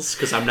Beatles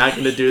because I'm not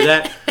gonna do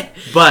that.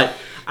 But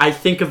I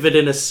think of it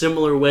in a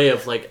similar way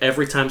of like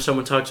every time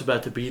someone talks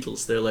about the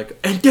Beatles, they're like,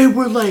 and they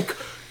were like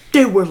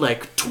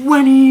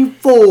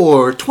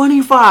 24,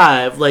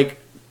 25. Like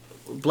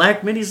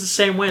Black Midi's the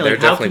same way. They're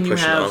Like how definitely can you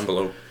pushing the have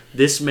envelope.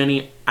 this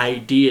many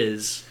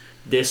ideas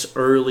this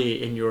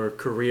early in your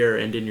career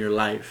and in your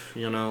life?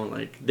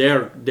 Like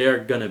they're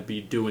gonna be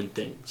doing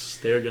things.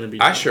 They're gonna be.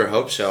 I sure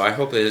hope so. I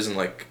hope it isn't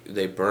like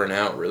they burn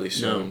out really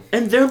soon. No.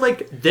 And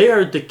they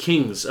are the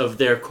kings of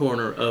their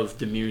corner of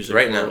the music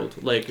world.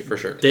 Now, like for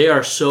sure. They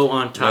are so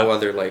on top. No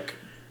other like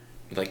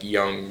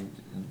young,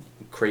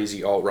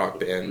 crazy alt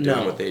rock band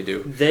doing what they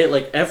do. They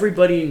like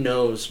everybody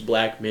knows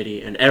Black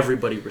Midi, and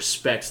everybody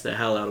respects the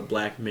hell out of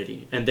Black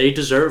Midi, and they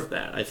deserve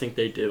that. I think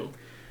they do.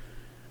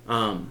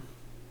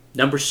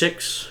 Number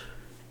 6,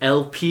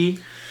 LP.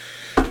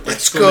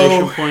 Let's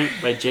go. Point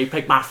by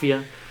JPEG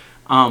Mafia.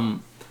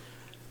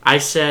 I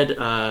said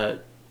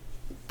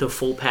the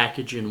full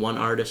package in one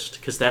artist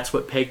because that's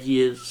what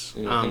Peggy is.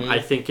 I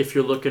think if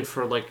you're looking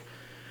for like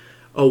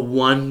a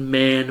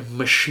one-man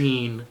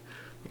machine,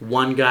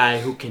 one guy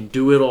who can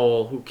do it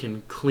all, who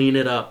can clean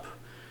it up,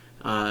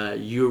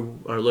 you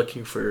are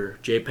looking for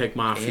JPEG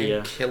Mafia.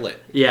 And kill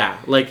it. Yeah,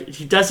 like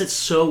he does it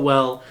so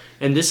well,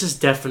 and this is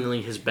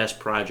definitely his best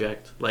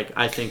project. Like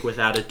I think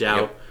without a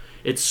doubt,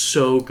 it's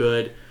so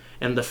good,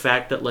 and the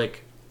fact that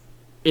like,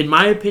 in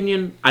my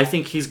opinion, I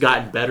think he's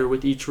gotten better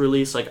with each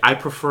release. Like I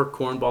prefer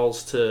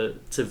Cornballs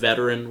to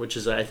Veteran, which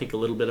is I think a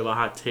little bit of a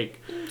hot take.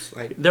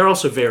 They're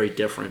also very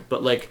different,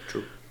 but like,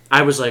 True.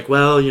 I was like,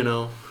 well,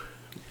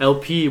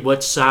 LP,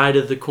 what side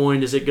of the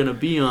coin is it going to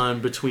be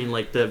on between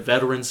like the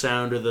Veteran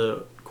sound or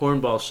the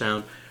Cornball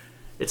sound?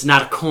 It's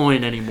not a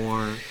coin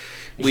anymore.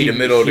 We the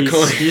middle of the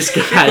coin. He's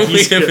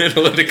the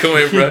middle of the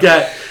coin, bro.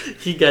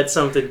 He got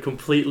something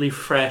completely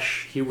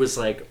fresh. He was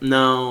like,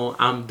 no,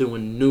 I'm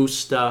doing new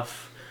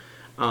stuff.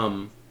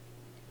 And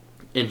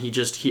he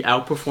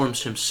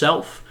outperforms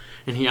himself,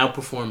 and he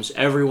outperforms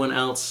everyone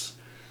else.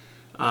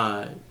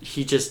 I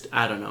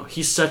don't know.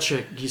 He's such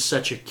a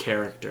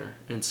character,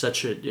 and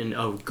such a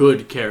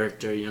good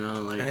character.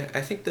 Like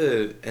I think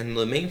the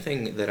main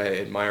thing that I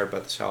admire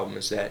about this album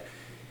is that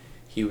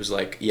he was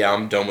like, yeah,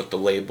 I'm done with the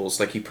labels.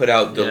 Like, he put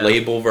out the Yeah.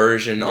 label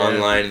version Yeah.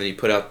 online, and then he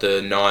put out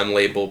the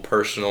non-label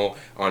personal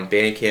on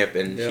Bandcamp,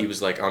 and Yeah. he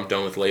was like, I'm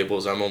done with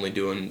labels. I'm only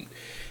doing...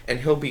 And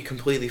he'll be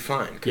completely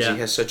fine, because Yeah.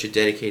 he has such a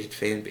dedicated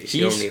fan base.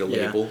 You don't need a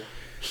label.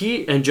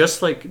 He, and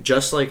just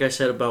like I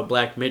said about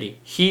Black Midi,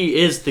 he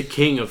is the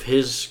king of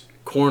his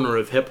corner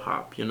of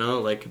hip-hop, you know?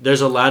 Like,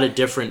 there's a lot of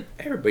different...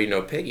 Everybody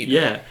know Peggy.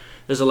 Yeah,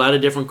 there's a lot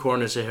of different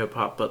corners of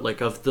hip-hop, but,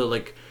 like, of the,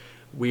 like,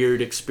 weird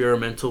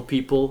experimental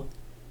people...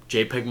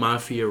 JPEG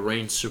Mafia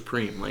reigns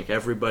supreme. Like,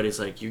 everybody's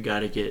like, you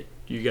gotta get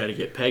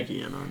Peggy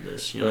in on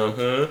this, you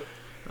know.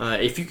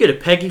 If you get a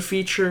Peggy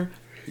feature,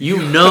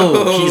 you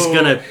know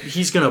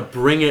he's gonna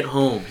bring it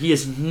home. He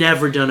has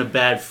never done a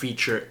bad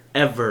feature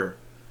ever.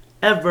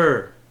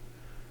 Number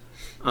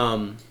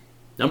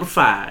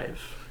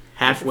 5,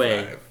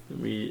 halfway.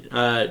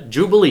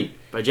 Jubilee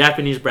by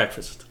Japanese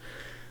Breakfast.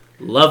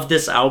 Loved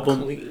this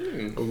album.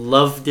 Clean.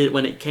 Loved it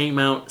when it came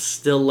out.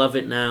 Still love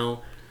it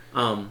now.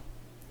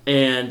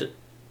 And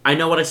I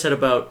know what I said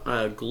about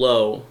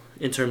Glow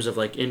in terms of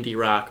like indie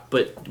rock,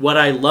 but what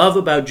I love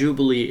about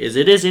Jubilee is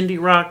it is indie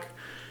rock,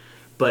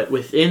 but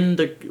within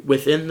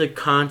the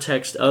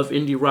context of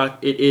indie rock,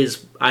 it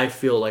is, I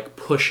feel like,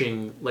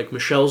 pushing, like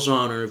Michelle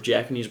Zauner of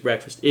Japanese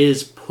Breakfast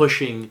is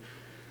pushing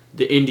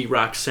the indie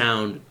rock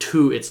sound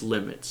to its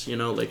limits. You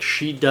know, like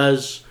she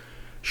has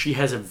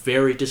a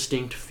very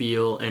distinct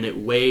feel, and it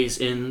weighs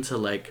into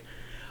like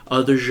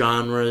other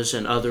genres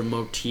and other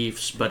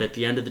motifs, but at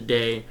the end of the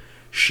day,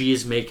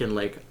 she's making,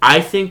 like,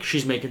 I think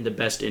she's making the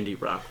best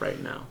indie rock right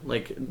now.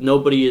 Like,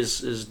 nobody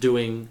is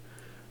doing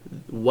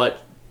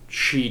what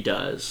she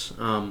does.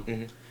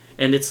 And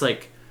it's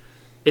like,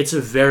 it's a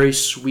very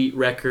sweet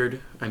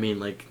record. I mean,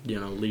 like, you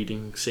know,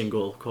 leading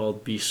single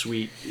called Be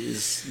Sweet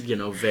is, you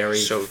know, very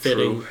So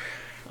fitting.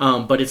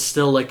 true. But it's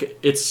still, like,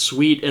 it's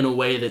sweet in a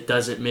way that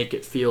doesn't make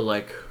it feel,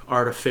 like,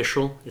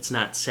 artificial. It's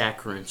not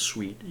saccharine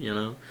sweet, you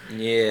know?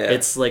 Yeah.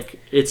 It's, like,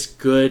 it's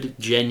good,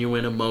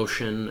 genuine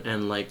emotion,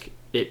 and, like,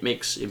 it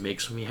makes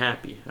me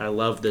happy. I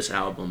love this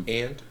album.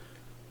 And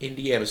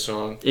Indiana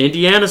song.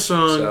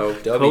 So,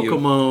 W.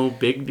 Kokomo,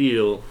 big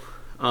deal.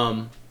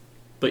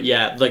 But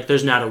yeah, like,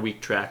 there's not a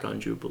weak track on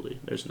Jubilee.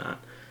 There's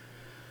not.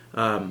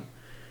 And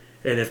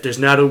if there's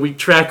not a weak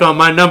track on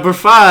my number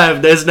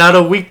 5, there's not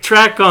a weak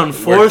track on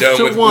Fourth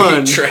to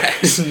One.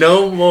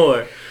 No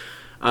more.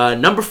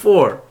 Number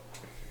 4,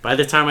 By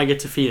the Time I Get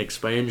to Phoenix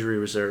by Injury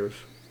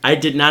Reserve. I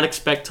did not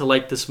expect to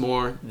like this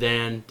more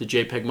than the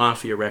JPEG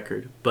Mafia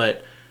record,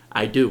 but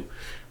I do.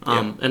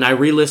 And I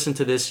re-listened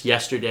to this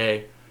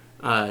yesterday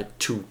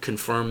to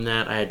confirm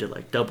that. I had to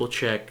like double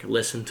check,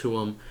 listen to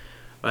them.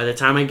 By the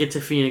Time I Get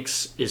to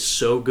Phoenix is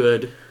so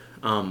good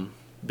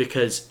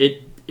because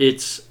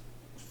it's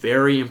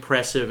very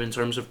impressive in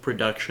terms of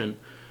production.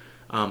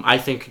 I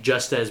think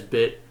just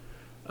like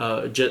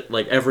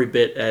every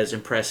bit as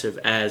impressive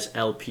as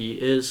LP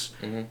is.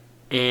 Mm-hmm.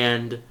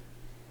 And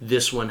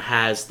this one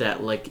has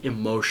that like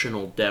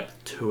emotional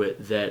depth to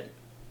it that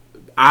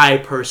I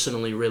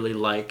personally really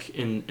like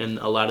in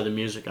a lot of the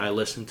music I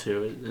listen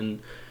to.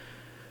 And,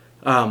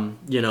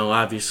 you know,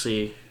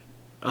 obviously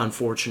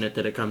unfortunate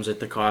that it comes at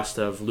the cost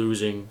of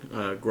losing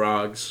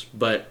Groggs.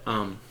 But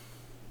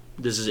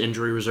this is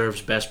Injury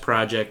Reserve's best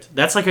project.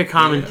 That's like a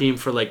common theme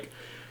for like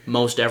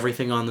most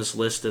everything on this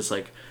list is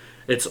like,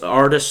 it's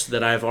artists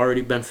that I've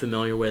already been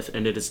familiar with,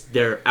 and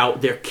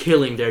they're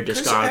killing their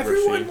discography.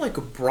 Everyone like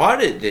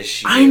brought it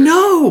this year. I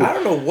know. I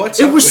don't know what's.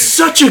 It was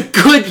such a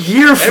good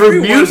year for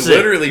everyone music.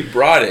 Literally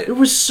brought it. It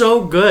was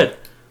so good.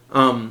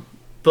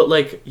 But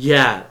like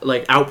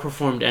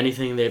outperformed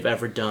anything they've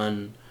ever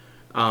done.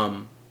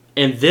 And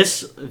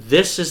this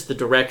is the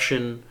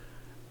direction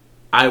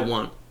I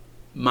want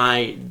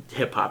my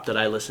hip hop that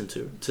I listen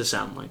to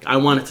sound like. I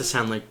want it to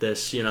sound like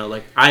this, you know,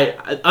 like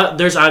I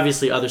there's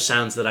obviously other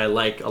sounds that I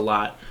like a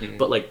lot,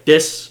 but like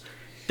this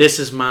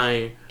is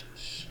my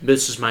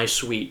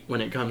sweet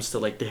when it comes to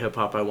like the hip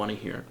hop I want to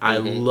hear. I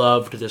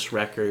loved this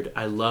record.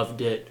 I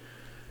loved it.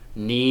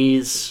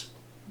 Knees,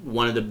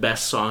 one of the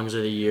best songs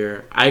of the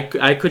year.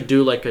 I could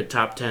do like a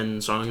top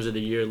 10 songs of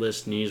the year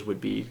list. Knees would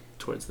be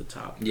towards the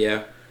top.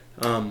 Yeah.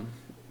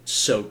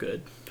 So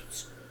good.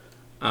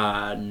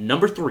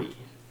 Number 3.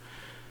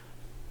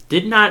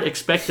 Did not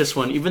expect this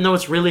one, even though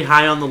it's really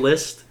high on the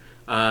list.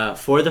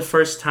 For the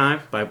First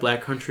Time by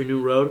Black Country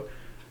New Road.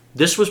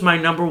 This was my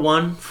number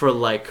 1 for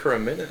a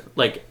minute.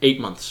 Like 8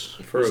 months.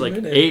 For it was a like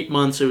minute. 8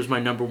 months. It was my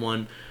number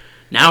 1.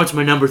 Now it's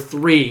my number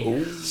 3.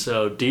 Ooh.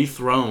 So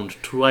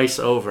dethroned twice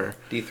over.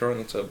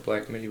 Dethroned. That's a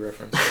Black Midi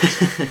reference.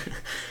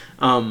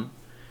 The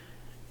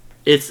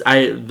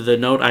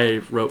note I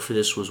wrote for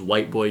this was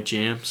White Boy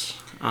Jams.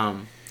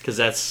 Because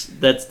that's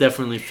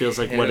definitely feels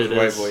like what it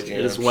is. It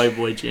is White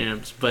Boy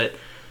Jams. But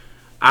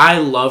I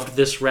loved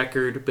this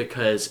record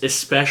because,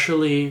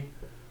 especially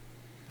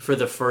for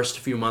the first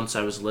few months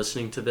I was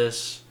listening to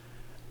this,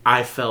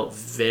 I felt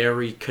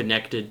very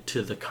connected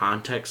to the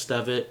context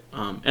of it.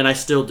 And I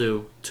still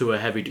do to a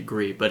heavy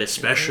degree, but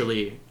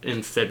especially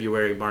in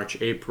February,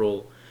 March,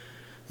 April,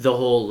 the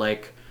whole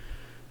like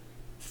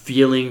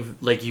feeling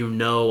like you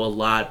know a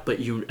lot, but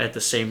you at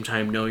the same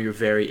time know you're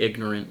very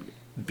ignorant,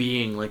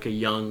 being like a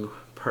young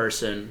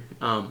person.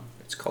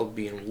 It's called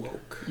being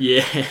woke.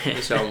 Yeah.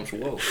 This album's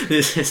woke.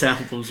 This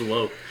album's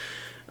woke.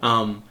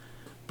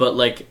 But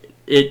like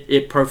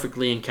it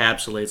perfectly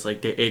encapsulates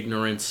like the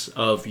ignorance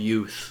of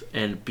youth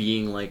and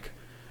being like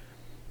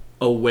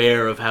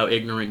aware of how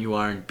ignorant you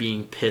are and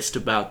being pissed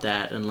about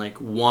that and like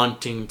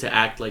wanting to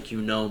act like you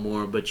know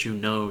more, but you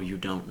know you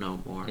don't know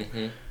more.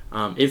 Mm-hmm.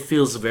 It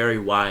feels very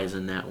wise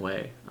in that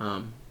way.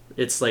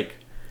 It's like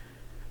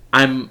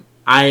I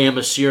am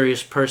a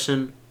serious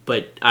person,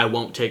 but I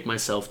won't take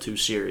myself too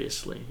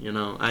seriously. You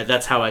know,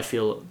 that's how I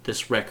feel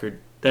this record.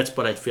 That's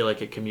what I feel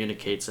like it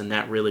communicates, and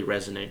that really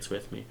resonates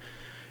with me.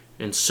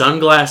 And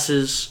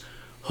Sunglasses,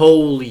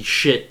 holy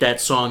shit, that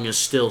song is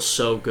still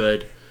so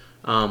good.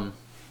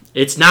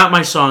 It's not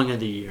my song of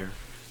the year.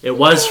 It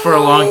was for a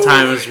long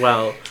time as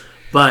well,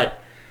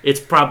 but it's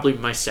probably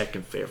my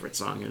second favorite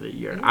song of the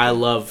year. I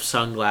love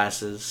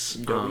Sunglasses.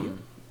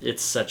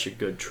 It's such a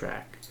good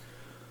track.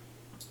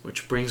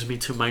 Which brings me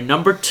to my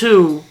number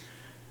 2.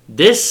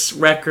 This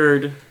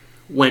record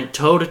went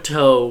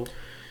toe-to-toe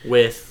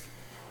with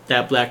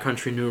that Black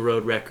Country New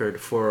Road record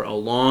for a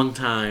long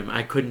time.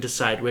 I couldn't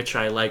decide which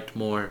I liked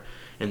more,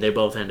 and they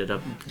both ended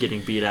up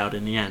getting beat out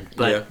in the end.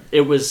 But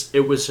it was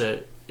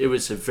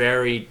a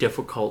very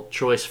difficult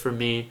choice for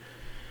me.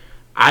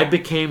 I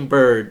Became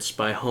Birds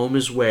by Home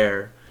Is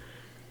Where.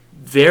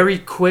 Very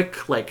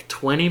quick, like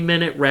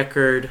 20-minute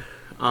record.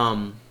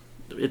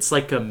 It's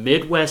like a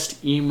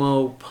Midwest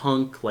emo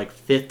punk, like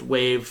fifth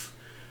wave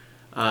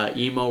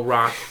emo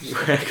rock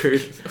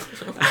record.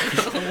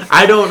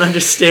 I don't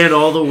understand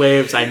all the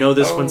waves. I know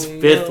this one's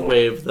fifth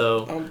wave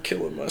though. I'm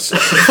killing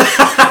myself.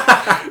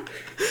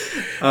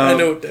 I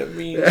know what that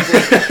means.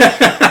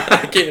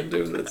 I can't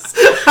do this.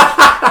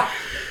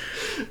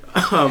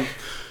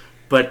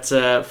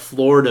 But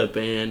Florida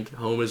band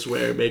Home Is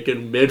Where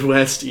making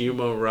Midwest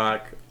emo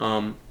rock.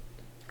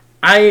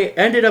 I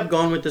ended up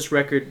going with this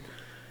record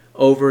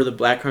over the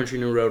Black Country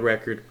New Road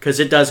record because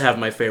it does have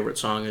my favorite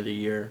song of the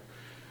year.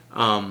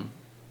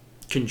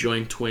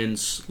 Conjoined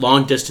Twins,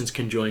 Long Distance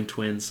Conjoined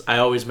Twins. I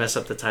always mess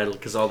up the title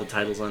because all the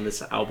titles on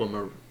this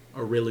album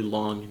are really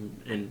long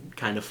and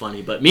kind of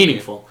funny but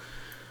meaningful.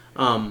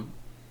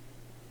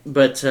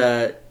 But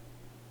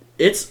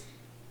it's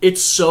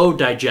so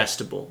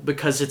digestible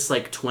because it's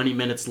like 20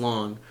 minutes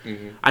long.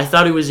 Mm-hmm. I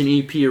thought it was an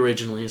EP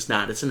originally. It's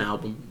not. It's an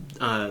album.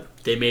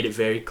 They made it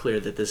very clear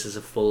that this is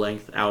a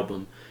full-length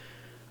album.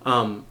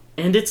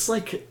 And it's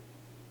like,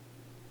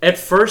 at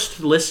first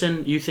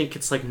listen, you think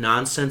it's like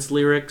nonsense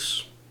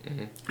lyrics.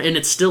 Mm-hmm. And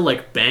it's still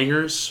like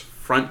bangers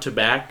front to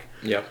back.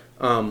 Yeah.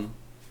 And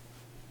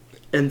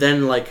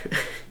then like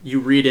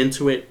you read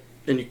into it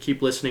and you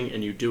keep listening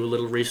and you do a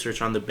little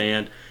research on the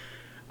band.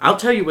 I'll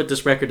tell you what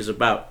this record is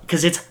about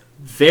because it's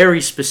very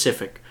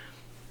specific.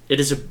 It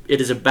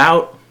is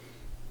about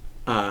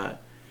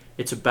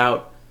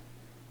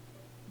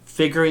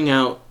figuring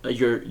out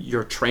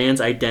your trans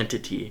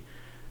identity,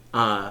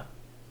 and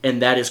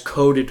that is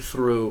coded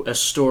through a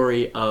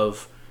story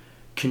of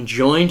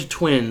conjoined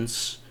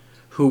twins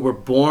who were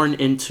born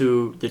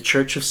into the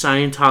Church of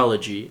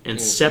Scientology and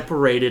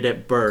separated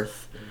at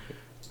birth,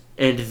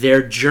 and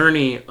their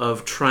journey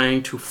of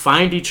trying to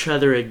find each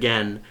other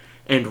again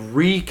and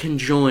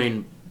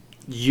reconjoin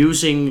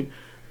using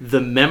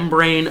the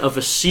membrane of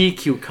a sea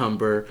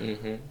cucumber,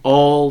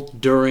 all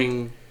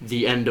during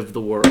the end of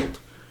the world.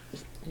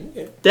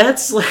 Okay.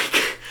 That's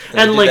like...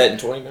 And like that in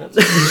 20 minutes?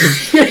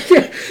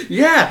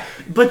 Yeah,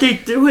 but they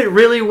do it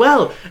really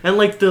well. And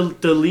like the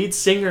lead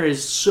singer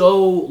is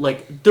so,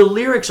 like, the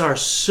lyrics are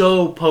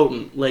so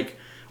potent. Like,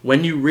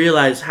 when you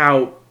realize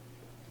how...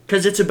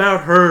 Because it's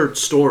about her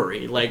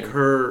story, like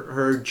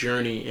her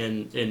journey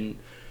in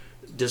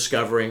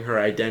discovering her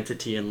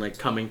identity and like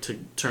coming to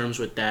terms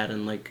with that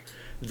and like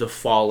the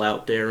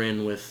fallout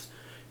therein with,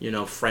 you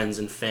know, friends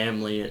and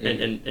family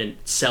and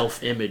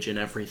self-image and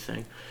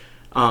everything.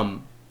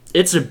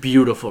 It's a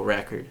beautiful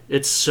record.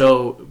 It's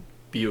so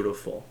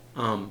beautiful.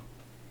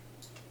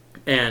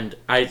 And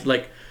I've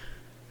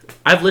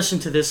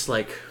listened to this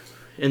like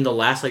in the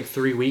last like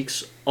 3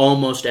 weeks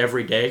almost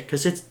every day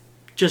because it's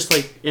just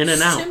like in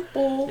and out.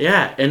 Simple.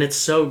 Yeah, and it's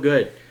so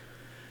good.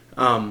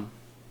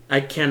 I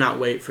cannot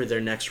wait for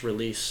their next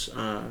release.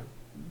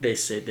 They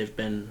say they've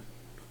been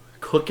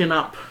cooking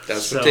up.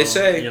 That's what they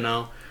say. You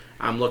know,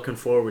 I'm looking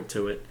forward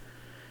to it.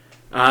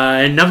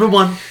 And number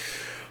 1.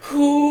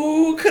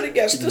 Who could have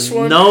guessed this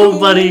one?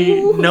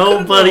 Nobody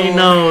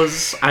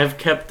knows. I've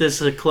kept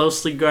this a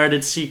closely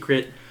guarded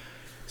secret.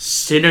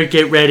 Sinner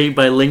Get Ready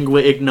by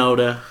Lingua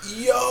Ignota.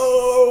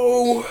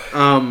 Yo!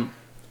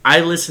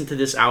 I listened to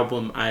this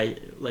album I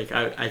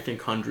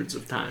think hundreds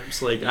of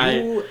times. Like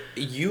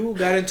you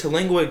got into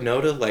Lingua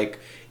Ignota like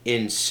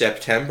in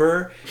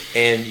September,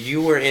 and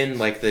you were in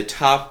like the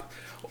top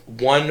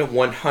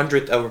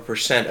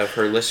 1/100% of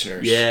her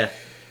listeners. Yeah.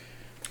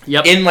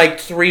 Yep. In like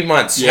 3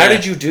 months. Yeah. How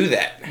did you do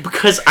that?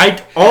 Because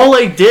all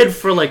I did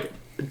for like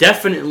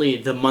definitely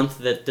the month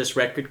that this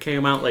record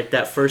came out, like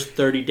that first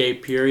 30-day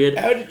period.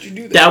 How did you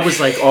do that? That was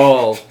like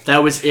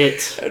that was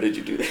it. How did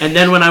you do that? And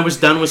then when I was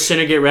done with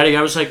Sinner Get Ready,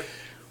 I was like,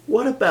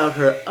 what about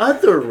her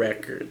other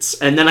records?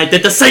 And then I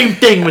did the same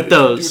thing with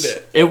those.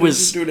 It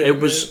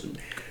was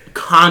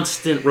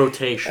constant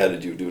rotation. How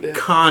did you do that?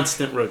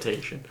 Constant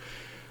rotation.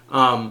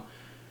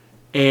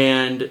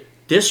 And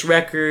this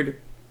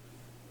record,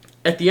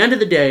 at the end of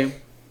the day,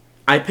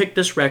 I picked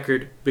this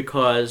record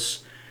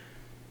because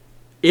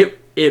it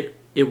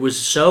was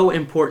so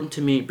important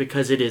to me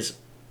because it is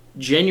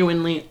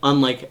genuinely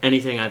unlike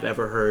anything I've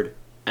ever heard,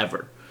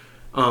 ever.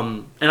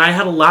 And I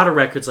had a lot of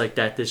records like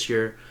that this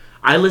year.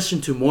 I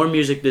listened to more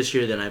music this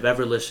year than I've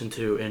ever listened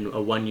to in a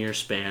 1-year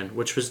span,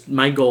 which was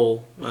my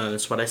goal.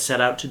 That's what I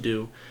set out to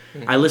do.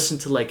 Mm-hmm. I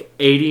listened to like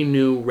 80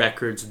 new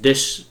records of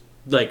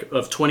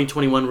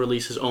 2021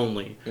 releases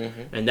only.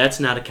 Mm-hmm. And that's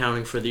not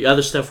accounting for the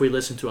other stuff we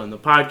listen to on the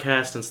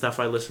podcast and stuff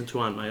I listen to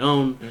on my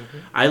own. Mm-hmm.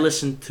 I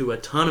listened to a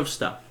ton of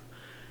stuff.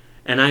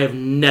 And I have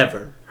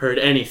never heard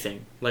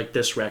anything like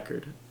this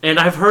record. And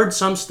I've heard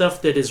some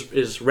stuff that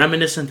is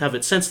reminiscent of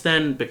it since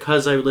then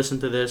because I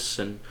listened to this,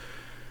 and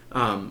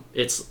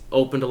it's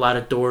opened a lot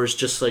of doors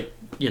just like,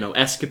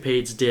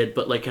 Escapades did,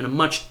 but like in a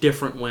much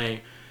different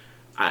way.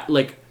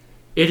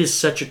 It is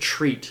such a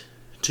treat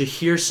to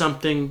hear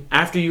something.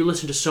 After you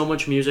listen to so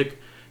much music,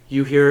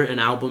 you hear an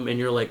album and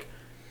you're like,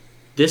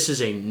 this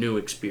is a new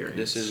experience.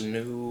 This is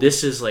new.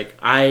 This is like,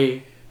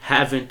 I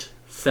haven't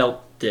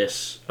felt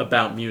this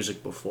about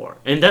music before.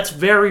 And that's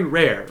very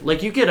rare.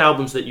 Like, you get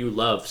albums that you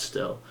love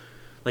still.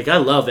 Like, I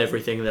love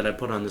everything that I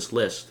put on this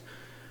list.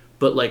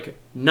 But, like,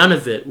 none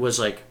of it was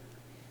like,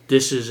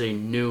 this is a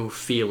new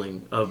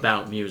feeling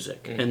about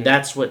music. Mm-hmm. And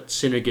that's what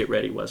Sinner Get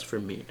Ready was for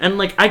me. And,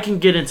 like, I can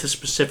get into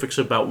specifics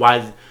about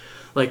why,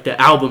 like,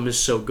 the album is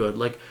so good.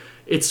 Like,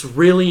 it's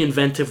really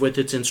inventive with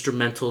its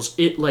instrumentals.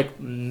 It, like,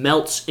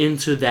 melts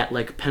into that,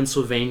 like,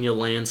 Pennsylvania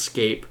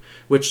landscape,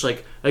 which,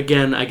 like,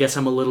 again, I guess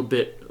I'm a little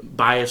bit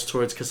biased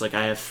towards because, like,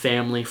 I have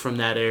family from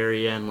that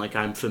area and, like,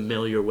 I'm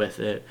familiar with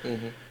it.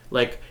 Mm-hmm.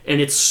 Like, and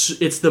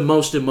it's the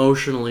most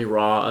emotionally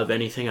raw of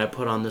anything I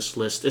put on this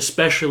list,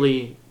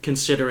 especially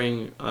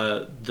considering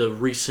the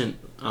recent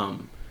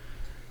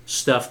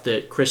stuff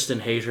that Kristen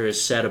Hayter has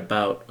said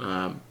about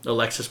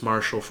Alexis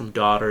Marshall from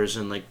Daughters,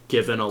 and like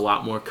given a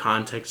lot more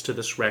context to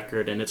this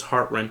record, and it's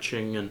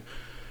heart-wrenching and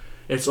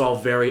it's all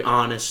very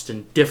honest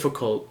and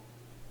difficult,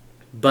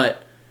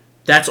 but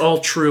that's all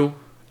true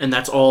and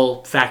that's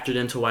all factored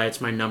into why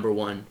it's my number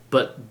one.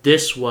 But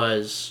this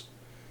was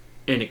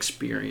an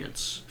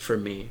experience for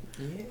me,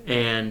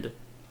 and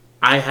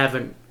I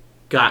haven't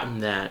gotten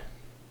that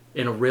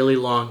in a really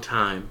long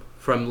time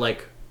from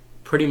like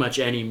pretty much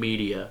any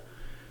media.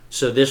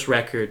 So this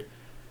record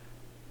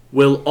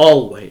will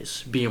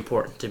always be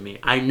important to me.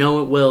 I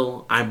know it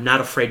will. I'm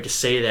not afraid to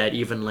say that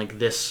even like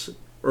this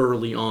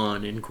early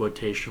on in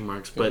quotation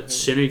marks. But mm-hmm.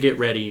 Sinner Get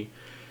Ready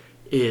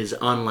is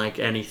unlike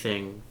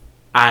anything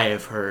I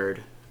have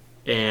heard.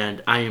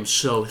 And I am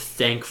so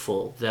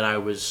thankful that I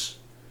was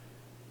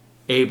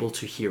able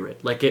to hear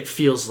it. Like, it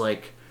feels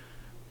like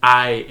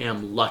I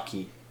am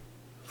lucky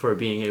for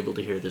being able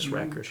to hear this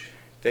record.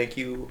 Thank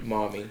you,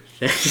 Mommy.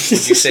 Would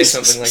you say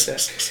something like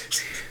that?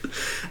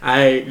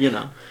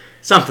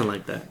 Something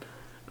like that.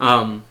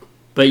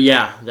 But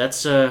yeah,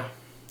 that's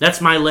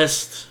my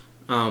list.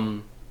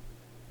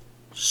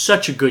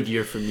 Such a good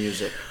year for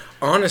music.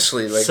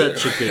 Honestly, like,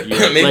 such a good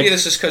year. Maybe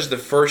this is because the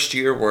first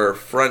year where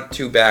front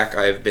to back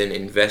I've been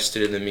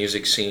invested in the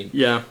music scene.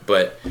 Yeah.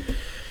 But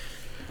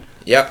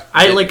yep.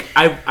 I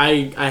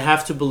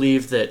have to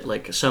believe that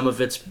like some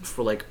of it's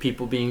for like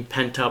people being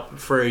pent up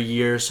for a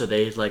year, so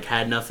they like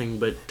had nothing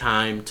but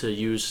time to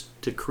use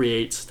to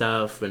create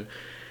stuff, and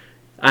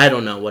I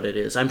don't know what it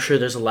is. I'm sure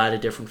there's a lot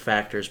of different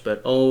factors,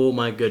 but oh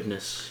my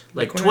goodness.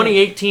 Like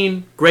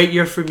 2018, great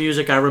year for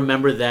music. I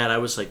remember that. I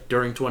was like,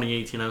 during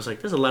 2018, I was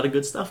like, there's a lot of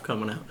good stuff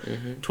coming out.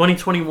 Mm-hmm.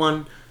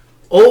 2021,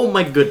 oh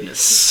my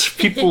goodness.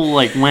 People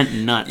like went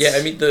nuts. Yeah,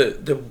 I mean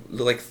the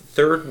like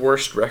third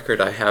worst record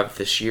I have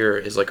this year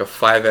is like a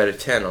 5 out of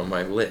 10 on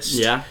my list.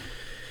 Yeah.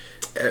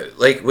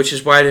 Which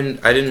is why I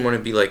didn't want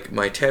to be like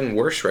my 10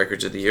 worst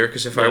records of the year,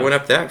 because if I went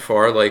up that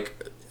far,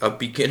 like A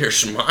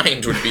Beginner's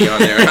Mind would be on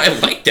there, and I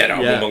like that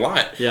album a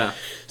lot. Yeah.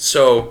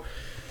 So.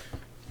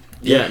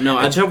 Yeah, no,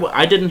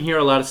 I didn't hear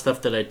a lot of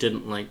stuff that I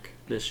didn't like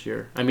this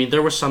year. I mean,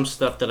 there was some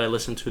stuff that I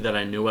listened to that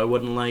I knew I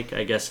wouldn't like,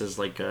 I guess as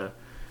like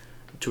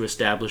to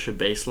establish a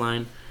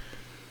baseline.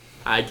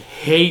 I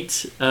hate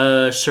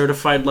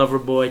Certified Lover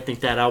Boy. I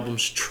think that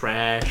album's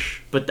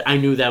trash, but I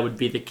knew that would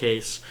be the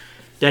case.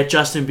 That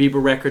Justin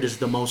Bieber record is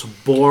the most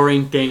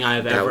boring thing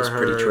I've ever heard. That was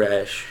pretty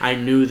trash. I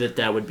knew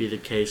that would be the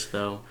case,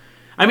 though.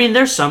 I mean,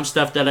 there's some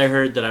stuff that I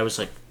heard that I was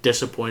like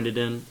disappointed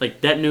in.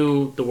 Like that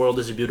new The World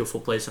Is a Beautiful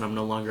Place and I'm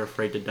No Longer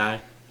Afraid to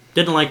Die.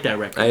 Didn't like that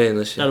record. I didn't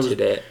listen to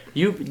that.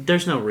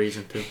 There's no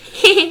reason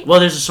to. Well,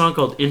 there's a song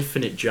called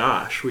Infinite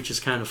Josh, which is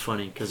kind of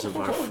funny because of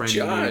our friend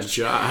named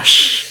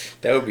Josh.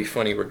 That would be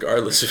funny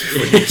regardless if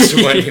it was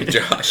someone named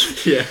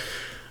Josh. Yeah.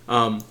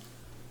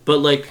 But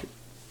like,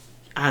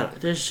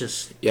 there's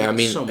just Yeah, I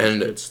mean, so much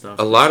and good stuff.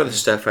 a lot of the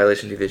stuff I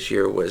listened to this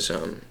year was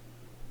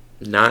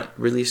not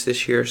released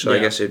this year, so I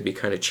Yeah. guess it'd be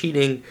kind of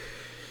cheating.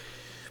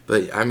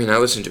 But I mean, I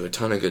listened to a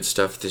ton of good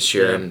stuff this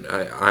year, Yeah. and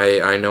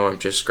I know I'm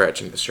just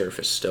scratching the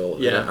surface still.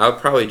 Yeah. And I'll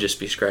probably just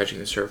be scratching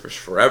the surface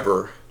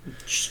forever,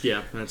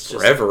 Yeah, that's just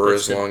forever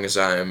that's as long as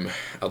I'm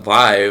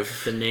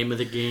alive. the name of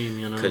the game,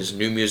 you know. Because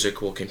new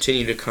music will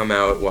continue to come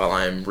out while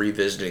I'm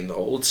revisiting the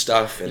old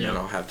stuff, and then Yeah.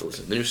 I'll have to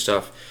listen to the new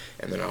stuff,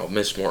 and then I'll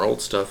miss more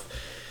old stuff.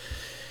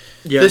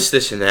 Yeah,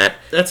 This, and that.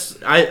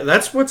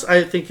 that's what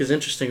I think is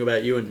interesting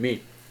about you and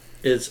me,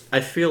 is I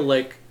feel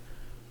like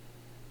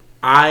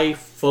I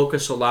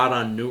focus a lot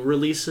on new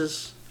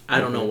releases. I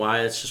don't know Mhm. why.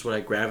 It's just what I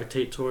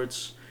gravitate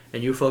towards,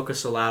 and you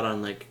focus a lot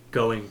on like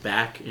going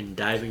back and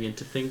diving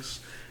into things.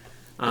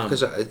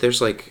 Because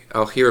there's like,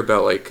 I'll hear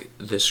about like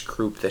this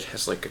group that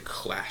has like a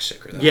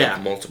classic, or that Yeah,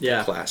 have multiple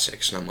yeah.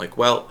 classics, and I'm like,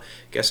 well,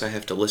 guess I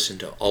have to listen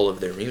to all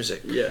of their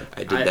music. Yeah,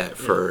 I did that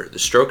for the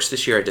Strokes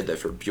this year. I did that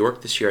for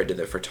Bjork this year. I did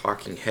that for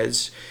Talking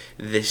Heads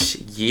this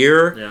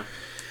year. Yeah.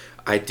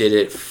 I did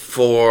it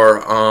for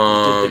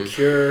You did The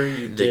Cure.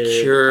 You The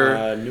did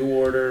Cure. New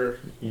Order.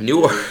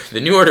 the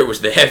New Order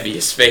was the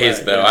heaviest phase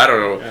Right, though. yeah, I don't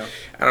know. yeah.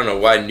 I don't know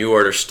why New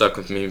Order stuck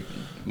with me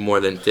more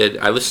than it did.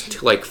 I listened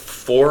to like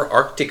 4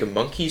 Arctic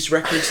Monkeys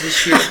records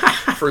this year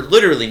for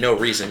literally no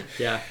reason.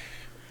 Yeah.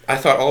 I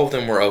thought all of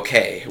them were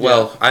okay.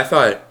 Well, I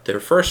thought their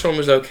first one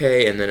was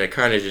okay, and then it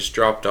kind of just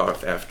dropped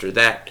off after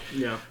that.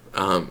 Yeah.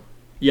 Um,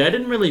 Yeah, I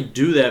didn't really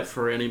do that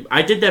for any.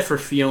 I did that for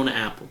Fiona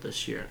Apple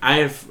this year.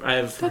 I've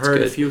That's heard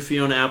a good. few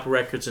Fiona Apple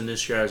records, and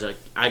this year I was like,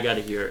 I got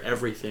to hear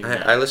everything.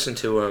 now. I listened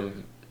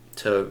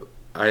to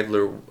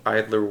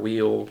Idler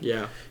Wheel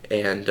Yeah.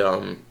 and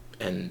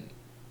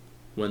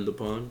When the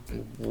Pawn.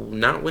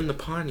 not Win the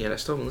Pawn yet. I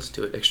still haven't listened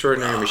to it.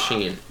 Extraordinary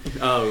Machine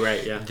Oh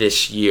right, yeah.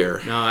 this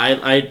year. No,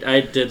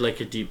 I did like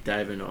a deep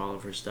dive into all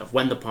of her stuff.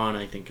 When the Pawn,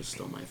 I think, is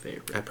still my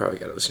favorite. I probably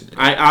gotta listen to it.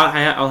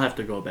 I'll have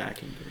to go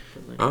back and do it.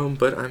 But like,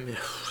 But I'm.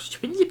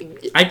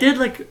 I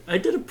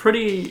did a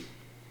pretty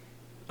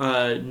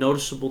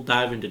noticeable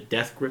dive into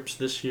Death Grips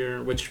this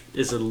year, which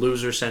is a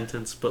loser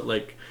sentence, but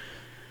like.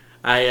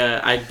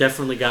 I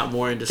definitely got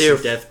more into They're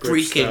some Death Grip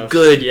freaking stuff.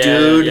 good, Yeah,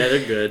 dude. Yeah,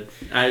 they're good.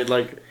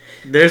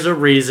 There's a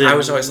reason. I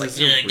was always like,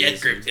 There's a Death reason.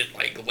 Grips is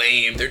like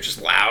lame. They're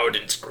just loud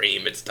and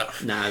scream and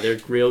stuff. Nah, they're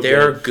real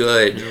They're good.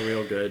 good. They're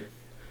real good.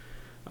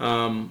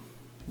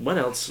 What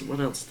else? What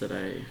else did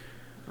I?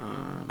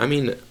 I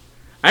mean,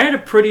 I had a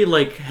pretty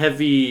like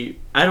heavy.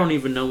 I don't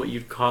even know what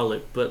you'd call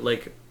it, but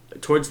like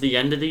towards the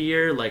end of the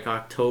year, like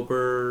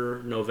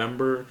October,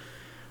 November,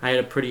 I had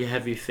a pretty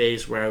heavy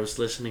phase where I was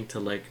listening to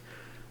like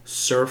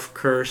Surf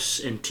Curse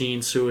and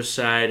Teen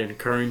Suicide and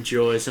Current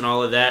Joys and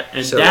all of that.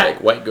 And so that,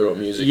 like white girl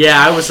music. yeah,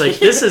 I was like,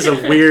 this is a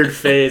weird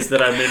phase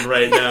that I'm in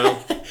right now.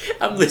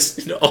 I'm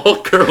listening to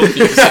all girl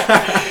music.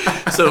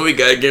 So we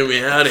gotta get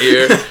me out of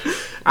here.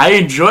 I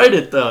enjoyed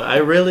it though. I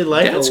really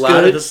liked That's a lot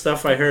good. of the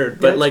stuff I heard.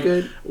 But That's like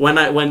good. when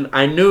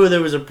I knew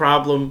there was a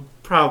problem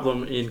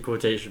in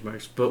quotation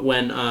marks, but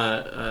when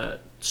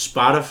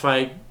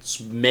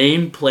Spotify's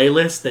main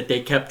playlist that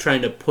they kept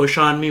trying to push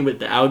on me with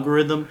the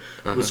algorithm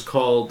was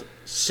called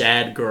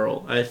Sad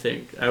Girl, I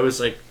think. I was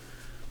like,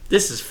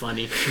 this is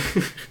funny.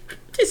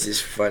 This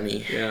is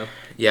funny. Yeah.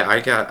 Yeah,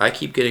 I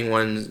keep getting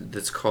one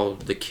that's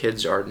called "The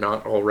Kids Are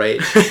Not All Right."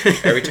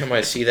 Every time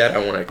I see that,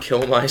 I want to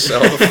kill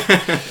myself.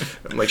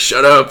 I'm like,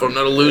 shut up! I'm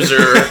not a loser.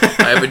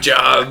 I have a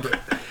job.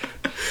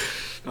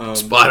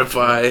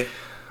 Spotify.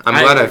 I'm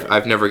glad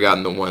I've never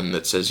gotten the one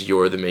that says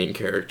you're the main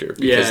character,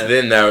 because Yeah.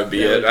 then that would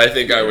be That it. would- I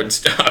think I would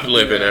stop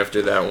living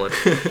after that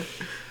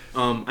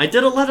one. I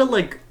did a lot of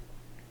like,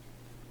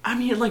 I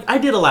mean, like I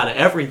did a lot of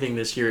everything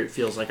this year. It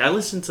feels like I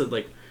listened to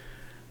like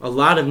a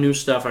lot of new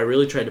stuff. I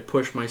really tried to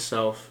push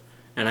myself,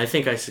 and I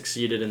think I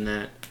succeeded in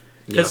that.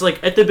 Because Yeah.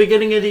 like at the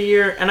beginning of the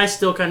year, and I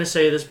still kind of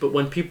say this, but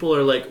when people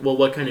are like, "Well,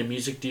 what kind of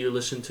music do you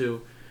listen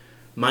to?"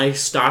 My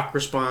stock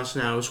response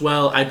now is,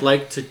 "Well, I'd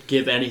like to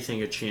give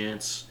anything a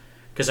chance."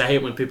 Because I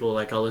hate when people are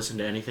like, "I'll listen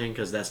to anything,"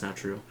 because that's not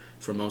true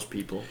for most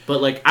people.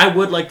 But like, I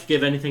would like to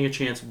give anything a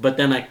chance. But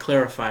then I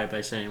clarify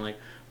by saying like,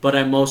 "But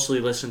I mostly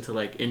listen to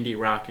like indie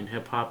rock and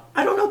hip hop."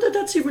 I don't know that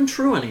that's even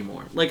true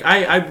anymore. Like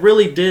I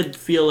really did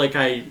feel like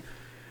I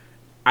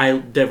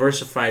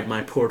diversified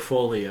my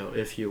portfolio,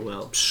 if you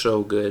will.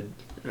 So good.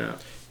 Yeah.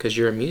 Because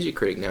you're a music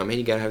critic now, man.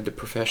 You gotta have the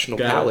professional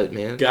Got- palate,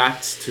 man.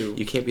 Got to.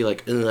 You can't be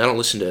like, "Ugh, I don't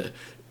listen to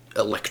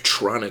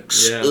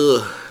electronics. Yeah.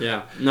 Ugh."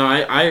 Yeah. No,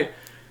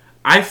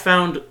 I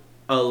found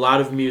a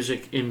lot of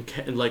music in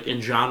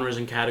genres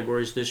and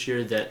categories this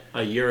year that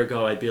a year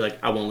ago I'd be like,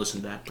 I won't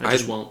listen to that. I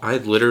just won't. I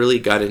literally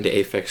got into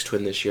Aphex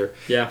Twin this year.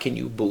 Yeah. Can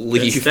you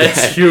believe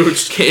That's that?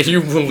 huge. Can you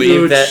believe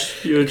Huge, that?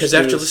 huge Because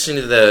after news.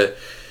 listening to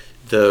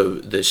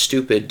the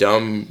stupid,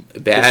 dumb,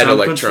 bad Sound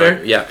electronic,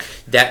 Fair? yeah,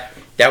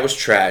 that was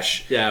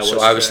trash. Yeah, it so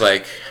was I was trash.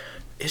 like,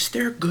 is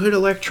there good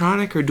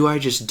electronic, or do I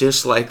just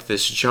dislike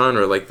this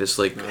genre, like this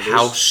there's-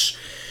 house?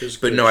 There's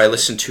But good no, I stuff.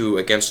 listened to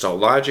Against All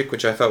Logic,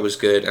 which I thought was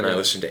good, and I Yeah.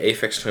 listened to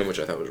Aphex Twin, which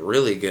I thought was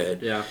really good.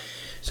 Yeah.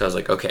 So I was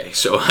like, okay,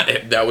 so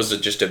that was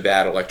just a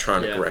bad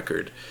electronic Yeah.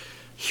 record.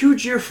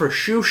 huge year for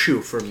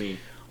Shushu for me.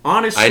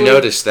 Honestly, I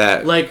noticed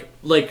that.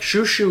 Like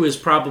Shushu is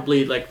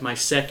probably like my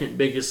second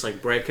biggest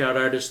like breakout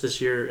artist this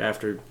year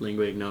after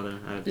Lingua Ignota,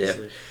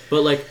 obviously. Yeah.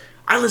 But like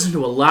I listened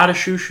to a lot of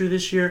Shushu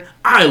this year.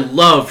 I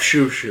love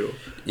Shushu.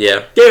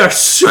 Yeah. They are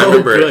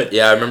so good.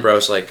 Yeah, I remember I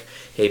was like,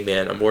 hey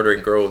man, I'm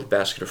ordering Girl with a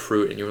Basket of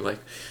Fruit, and you were like,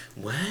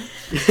 what?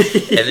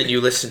 And then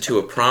you listen to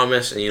A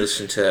Promise, and you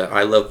listen to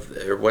I Love,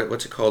 or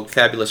what's it called,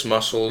 Fabulous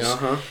Muscles,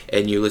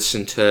 and you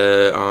listen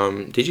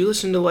to, did you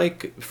listen to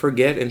like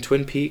Forget and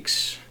Twin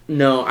Peaks?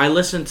 No, I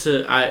listened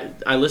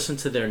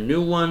to their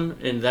new one,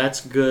 and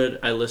that's good.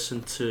 I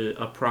listened to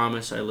A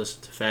Promise. I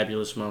listened to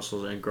Fabulous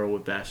Muscles and Girl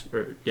with Basket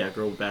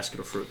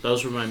of Fruit.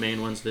 Those were my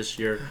main ones this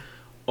year.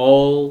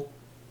 All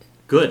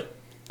good.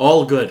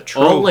 All good.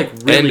 True. All like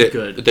really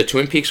good. The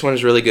Twin Peaks one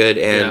is really good,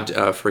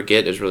 and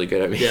Forget is really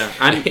good. I mean, yeah,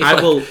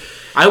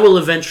 I will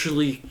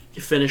eventually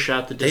finish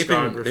out the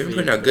discography. They've been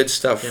putting out good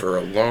stuff for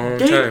a long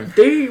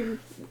time.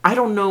 I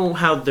don't know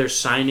how their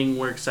signing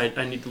works. I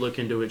need to look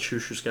into it.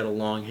 Shushu's got a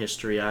long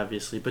history,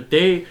 obviously, but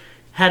they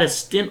had a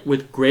stint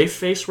with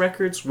Graveface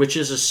Records, which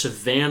is a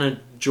Savannah,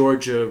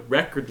 Georgia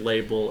record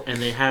label,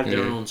 and they have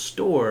their own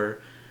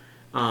store.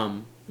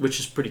 Which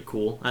is pretty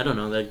cool. I don't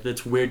know.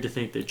 That's weird to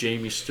think that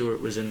Jamie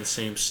Stewart was in the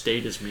same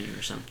state as me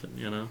or something,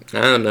 you know? I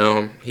don't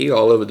know. He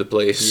all over the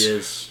place.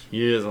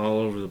 He is all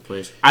over the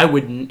place. I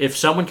would, if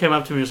someone came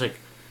up to me and was like,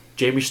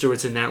 Jamie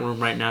Stewart's in that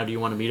room right now, do you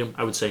want to meet him?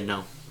 I would say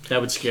no.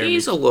 That would scare me.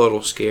 He's a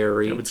little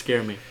scary. That would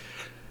scare me.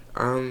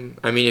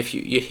 I mean, if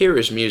you hear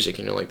his music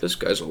and you're like, this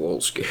guy's a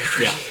little scary.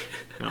 Yeah.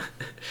 No.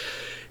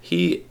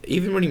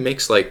 Even when he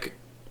makes like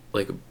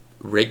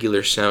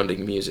regular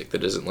sounding music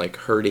that isn't like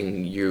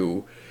hurting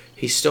you,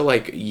 he's still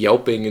like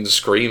yelping and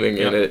screaming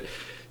in it.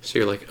 So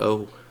you're like,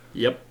 oh.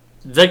 Yep.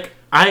 Like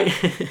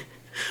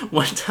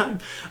one time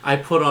I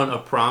put on A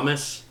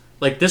Promise.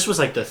 Like this was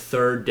like the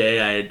third day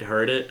I had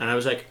heard it, and I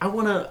was like, I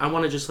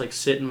wanna just like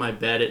sit in my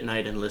bed at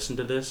night and listen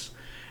to this.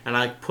 And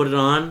I put it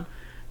on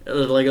at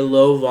like a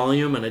low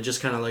volume, and I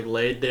just kind of like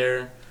laid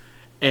there.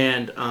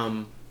 And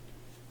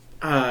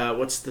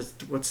what's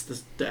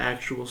the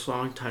actual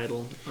song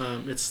title?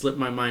 It slipped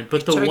my mind.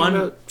 But the one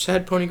about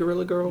Sad Pony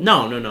Gorilla Girl?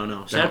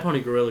 No. Sad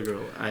Pony Gorilla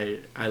Girl.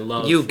 I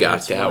love. You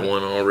got that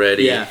one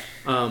already. Yeah.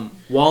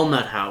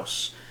 Walnut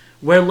House,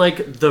 where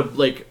like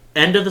the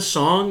end of the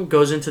song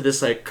goes into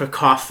this like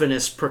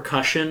cacophonous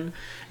percussion,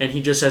 and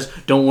he just says,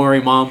 "Don't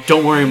worry, mom.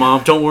 Don't worry,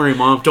 mom. Don't worry,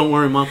 mom. Don't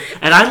worry, mom."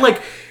 And I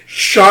like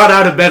shot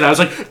out of bed. I was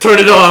like, "Turn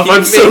it off!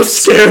 I'm so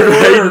scared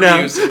right now.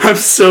 I'm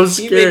so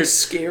scared." He makes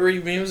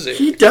scary music.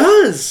 He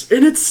does,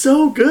 and it's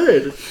so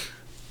good.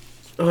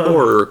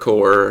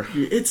 Horrorcore.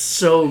 It's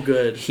so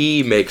good.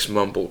 He makes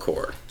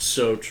mumblecore.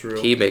 So true.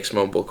 He makes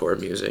mumblecore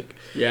music.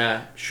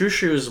 Yeah,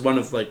 Shushu is one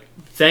of like,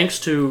 thanks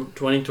to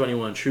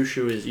 2021,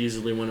 Shushu is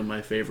easily one of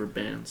my favorite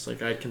bands.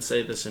 Like I can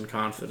say this in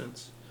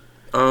confidence.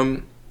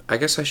 I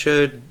guess I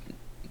should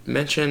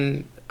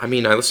mention. I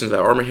mean, I listened to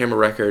that Arm & Hammer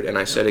record, and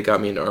I said it got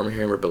me into Arm &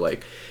 Hammer, but,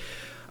 like,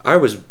 I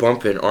was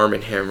bumping Arm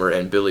 & Hammer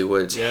and Billy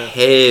Woods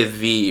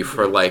heavy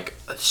for, like,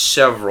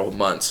 several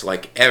months.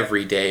 Like,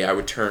 every day I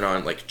would turn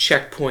on, like,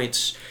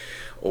 Checkpoints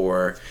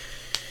or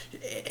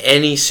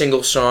any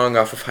single song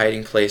off of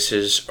Hiding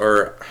Places,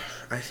 or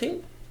I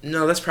think,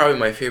 no, that's probably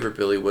my favorite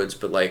Billy Woods,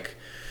 but, like,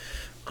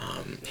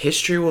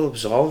 History Will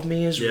Absolve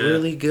Me is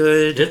really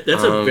good.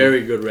 That's a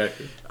very good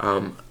record.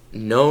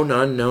 Known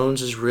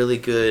Unknowns is really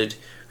good.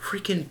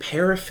 Freaking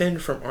Paraffin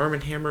from Arm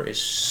 & Hammer is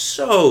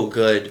so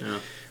good. Yeah.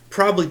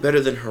 Probably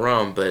better than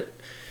Haram, but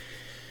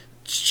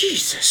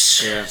Jesus,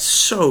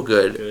 so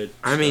good.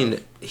 I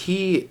mean,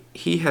 he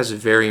has a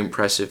very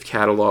impressive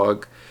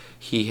catalog.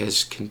 He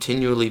has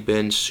continually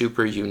been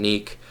super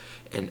unique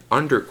and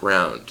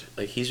underground.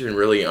 Like he's been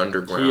really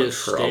underground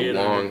for a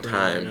long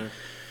time. Yeah.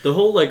 The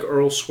whole like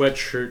Earl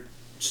Sweatshirt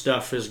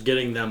stuff is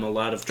getting them a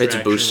lot of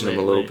traction. It's boosting lately,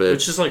 them a little bit,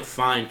 which is like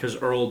fine because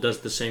Earl does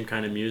the same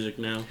kind of music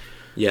now.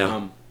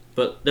 Yeah.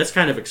 But that's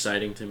kind of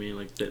exciting to me.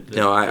 Like,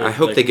 I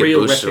hope like, they get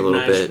boosted a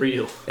little bit,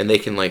 real. And they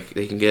can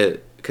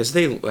get because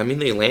they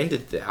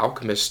landed The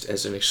Alchemist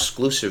as an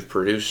exclusive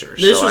producer.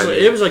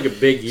 It was like a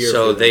big year.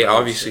 So they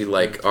obviously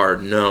like are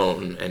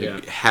known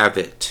and have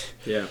it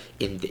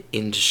in the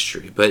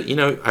industry. But you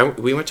know,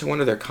 we went to one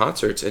of their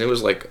concerts and it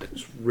was like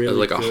really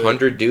like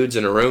 100 dudes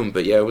in a room.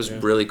 But it was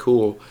really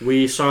cool.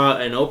 We saw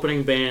an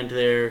opening band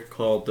there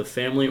called the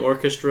Family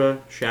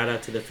Orchestra. Shout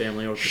out to the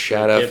Family Orchestra.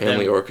 Shout out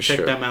Family Orchestra.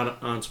 Check them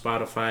out on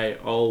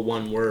Spotify. All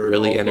one word.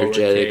 Really all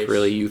energetic. lowercase,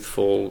 really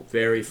youthful.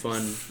 Very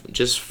fun.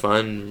 Just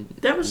fun.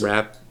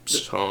 Rap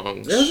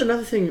songs. That was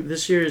another thing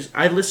this year is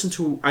I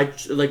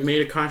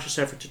made a conscious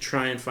effort to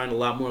try and find a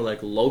lot more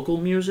like local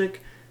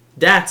music.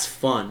 That's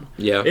fun.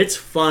 Yeah. It's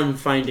fun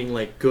finding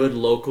like good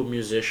local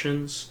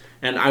musicians,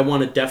 and I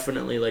want to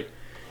definitely like,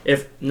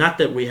 if not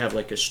that we have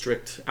like a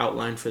strict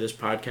outline for this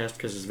podcast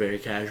because it's very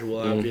casual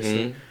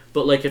obviously,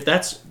 but like if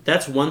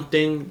that's one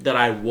thing that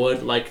I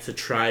would like to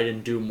try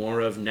and do more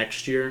of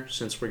next year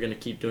since we're going to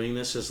keep doing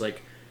this is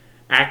like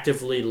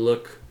actively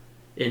look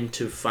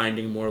into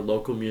finding more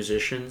local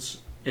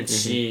musicians and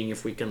seeing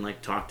if we can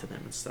like talk to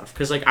them and stuff.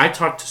 Because like I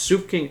talked to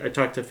Soup King, I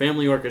talked to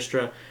Family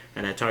Orchestra,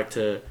 and I talked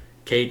to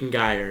Caden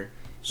Geyer,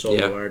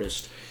 solo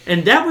artist,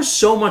 and that was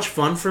so much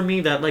fun for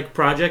me, that like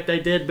project I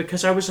did,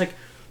 because I was like,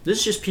 this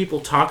is just people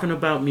talking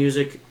about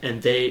music,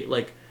 and they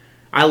like.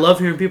 I love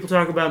hearing people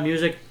talk about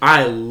music.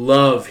 I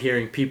love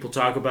hearing people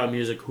talk about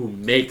music who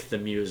make the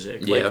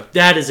music. Yeah. Like,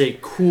 that is a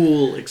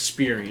cool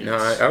experience. No,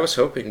 I was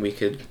hoping we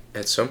could,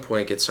 at some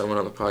point, get someone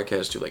on the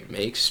podcast who, like,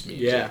 makes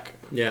music.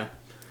 Yeah.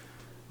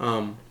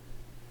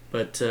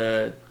 But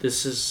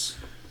it's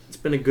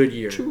been a good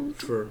year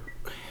for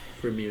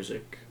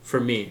music.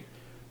 For me.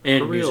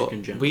 And For real, music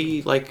in general.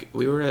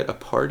 we were at a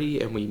party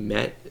and we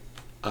met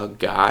a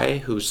guy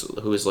who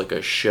is like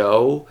a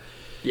show.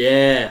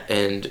 Yeah.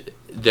 And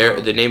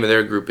the name of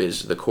their group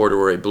is the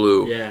Corduroy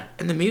Blue. Yeah.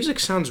 And the music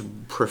sounds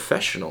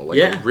professional,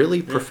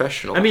 really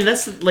professional. I mean,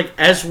 that's like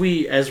as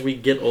we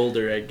get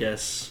older, I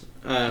guess.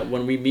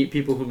 When we meet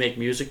people who make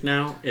music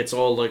now, it's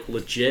all like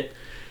legit.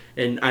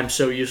 And I'm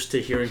so used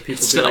to hearing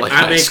people be like,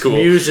 I make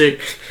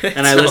music,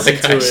 and I listen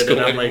to it, and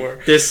I'm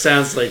like, this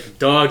sounds like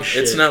dog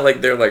shit. It's not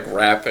like they're like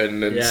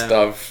rapping and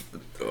stuff.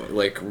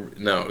 Like,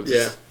 no.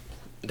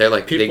 They're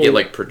like, they get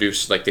like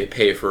produced, like they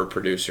pay for a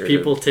producer.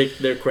 People take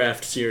their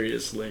craft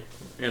seriously,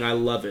 and I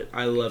love it.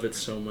 I love it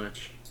so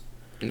much.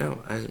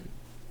 No,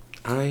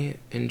 I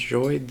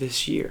enjoyed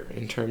this year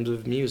in terms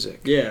of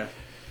music. Yeah.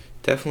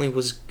 Definitely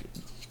was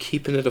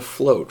keeping it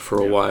afloat for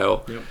a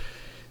while. Yep.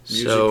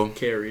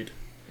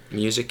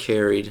 Music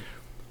carried.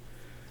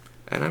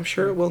 And I'm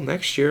sure it will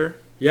next year.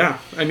 Yeah.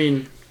 I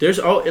mean, there's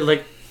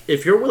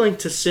if you're willing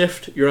to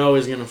sift, you're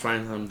always going to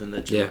find something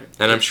that you like.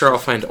 And I'm sure I'll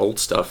find old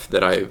stuff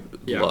that I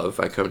love.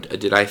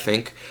 Did I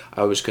think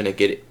I was going to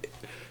get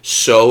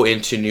so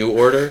into New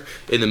Order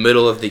in the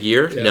middle of the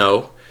year? Yeah.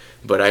 No.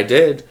 But I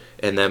did.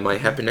 And that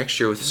might happen next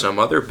year with some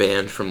other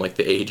band from like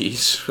the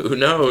 80s. Who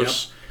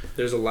knows? Yep.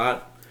 There's a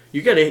lot.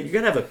 You gotta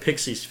have a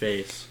Pixies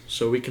phase,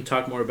 so we can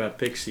talk more about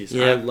Pixies.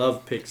 Yeah. I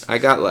love Pixies. I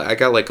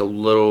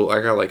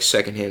got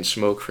secondhand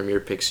smoke from your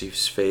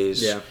Pixies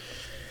phase. Yeah.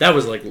 That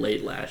was like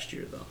late last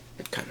year though.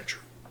 Kind of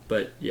true.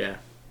 But yeah,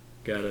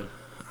 gotta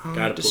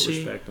put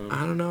respect on it.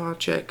 I don't know. I'll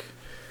check.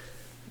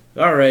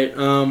 All right.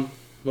 Well,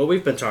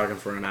 we've been talking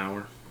for an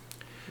hour.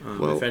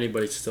 If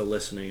anybody's still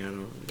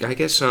listening, I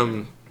guess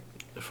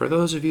for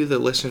those of you that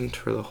listened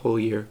for the whole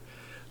year,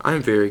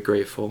 I'm very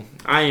grateful.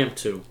 I am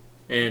too,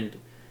 and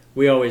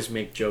we always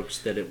make jokes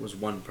that it was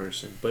one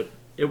person, but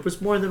it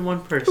was more than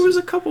one person. It was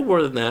a couple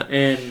more than that.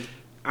 And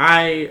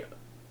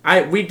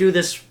we do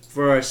this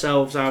for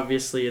ourselves.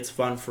 Obviously, it's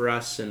fun for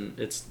us, and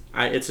it's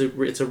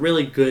a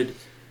really good.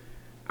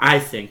 I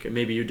think, and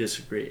maybe you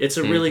disagree. It's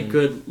a really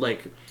good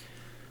like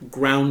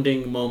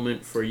grounding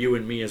moment for you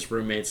and me as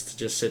roommates to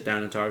just sit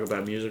down and talk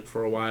about music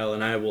for a while,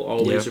 and I will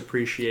always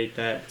appreciate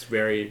that. It's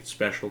very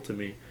special to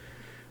me.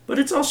 But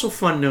it's also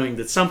fun knowing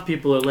that some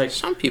people are like,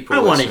 I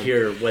want to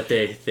hear what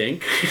they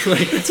think.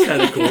 Like, it's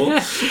kind of cool.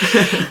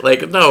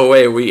 Like, no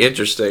way are we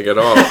interesting at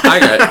all.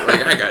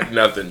 I got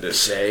nothing to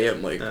say.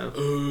 I'm like,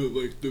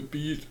 like the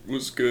beat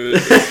was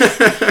good.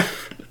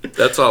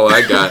 That's all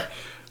I got.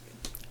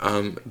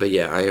 But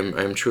yeah, I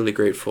am truly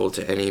grateful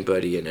to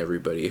anybody and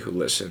everybody who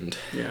listened.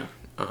 Yeah.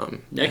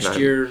 Next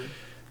year,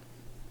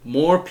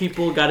 more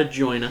people got to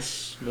join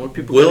us. More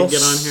people got to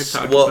get on here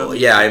talking about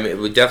music. Yeah, I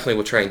mean, we definitely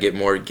will try and get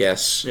more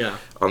guests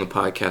on the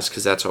podcast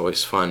because that's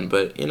always fun.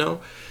 But,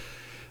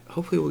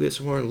 hopefully we'll get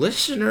some more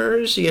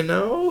listeners,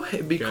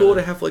 It'd be cool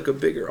to have, like, a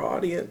bigger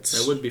audience.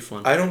 That would be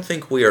fun. I don't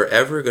think we are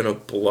ever going to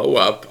blow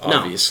up,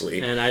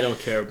 obviously. No, and I don't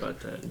care about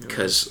that.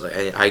 Because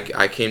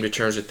I came to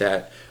terms with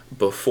that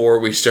before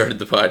we started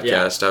the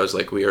podcast. I was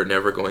like, we are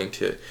never going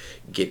to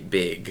get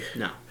big.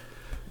 No.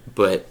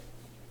 But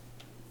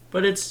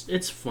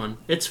it's fun.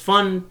 It's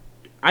fun.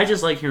 I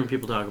just like hearing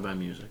people talk about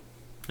music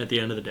at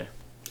the end of the day.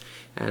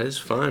 That is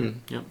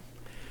fun. Yep.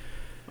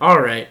 All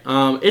right.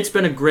 It's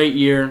been a great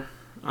year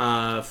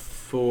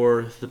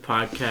for the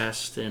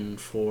podcast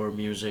and for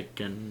music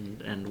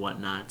and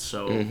whatnot.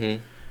 So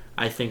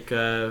I think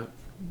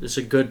it's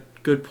a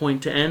good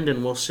point to end,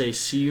 and we'll say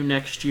see you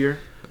next year.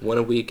 One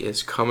a Week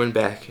is coming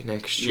back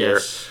next year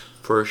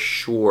for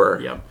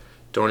sure. Yep.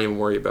 Don't even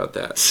worry about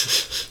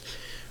that.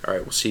 All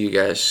right. We'll see you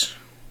guys.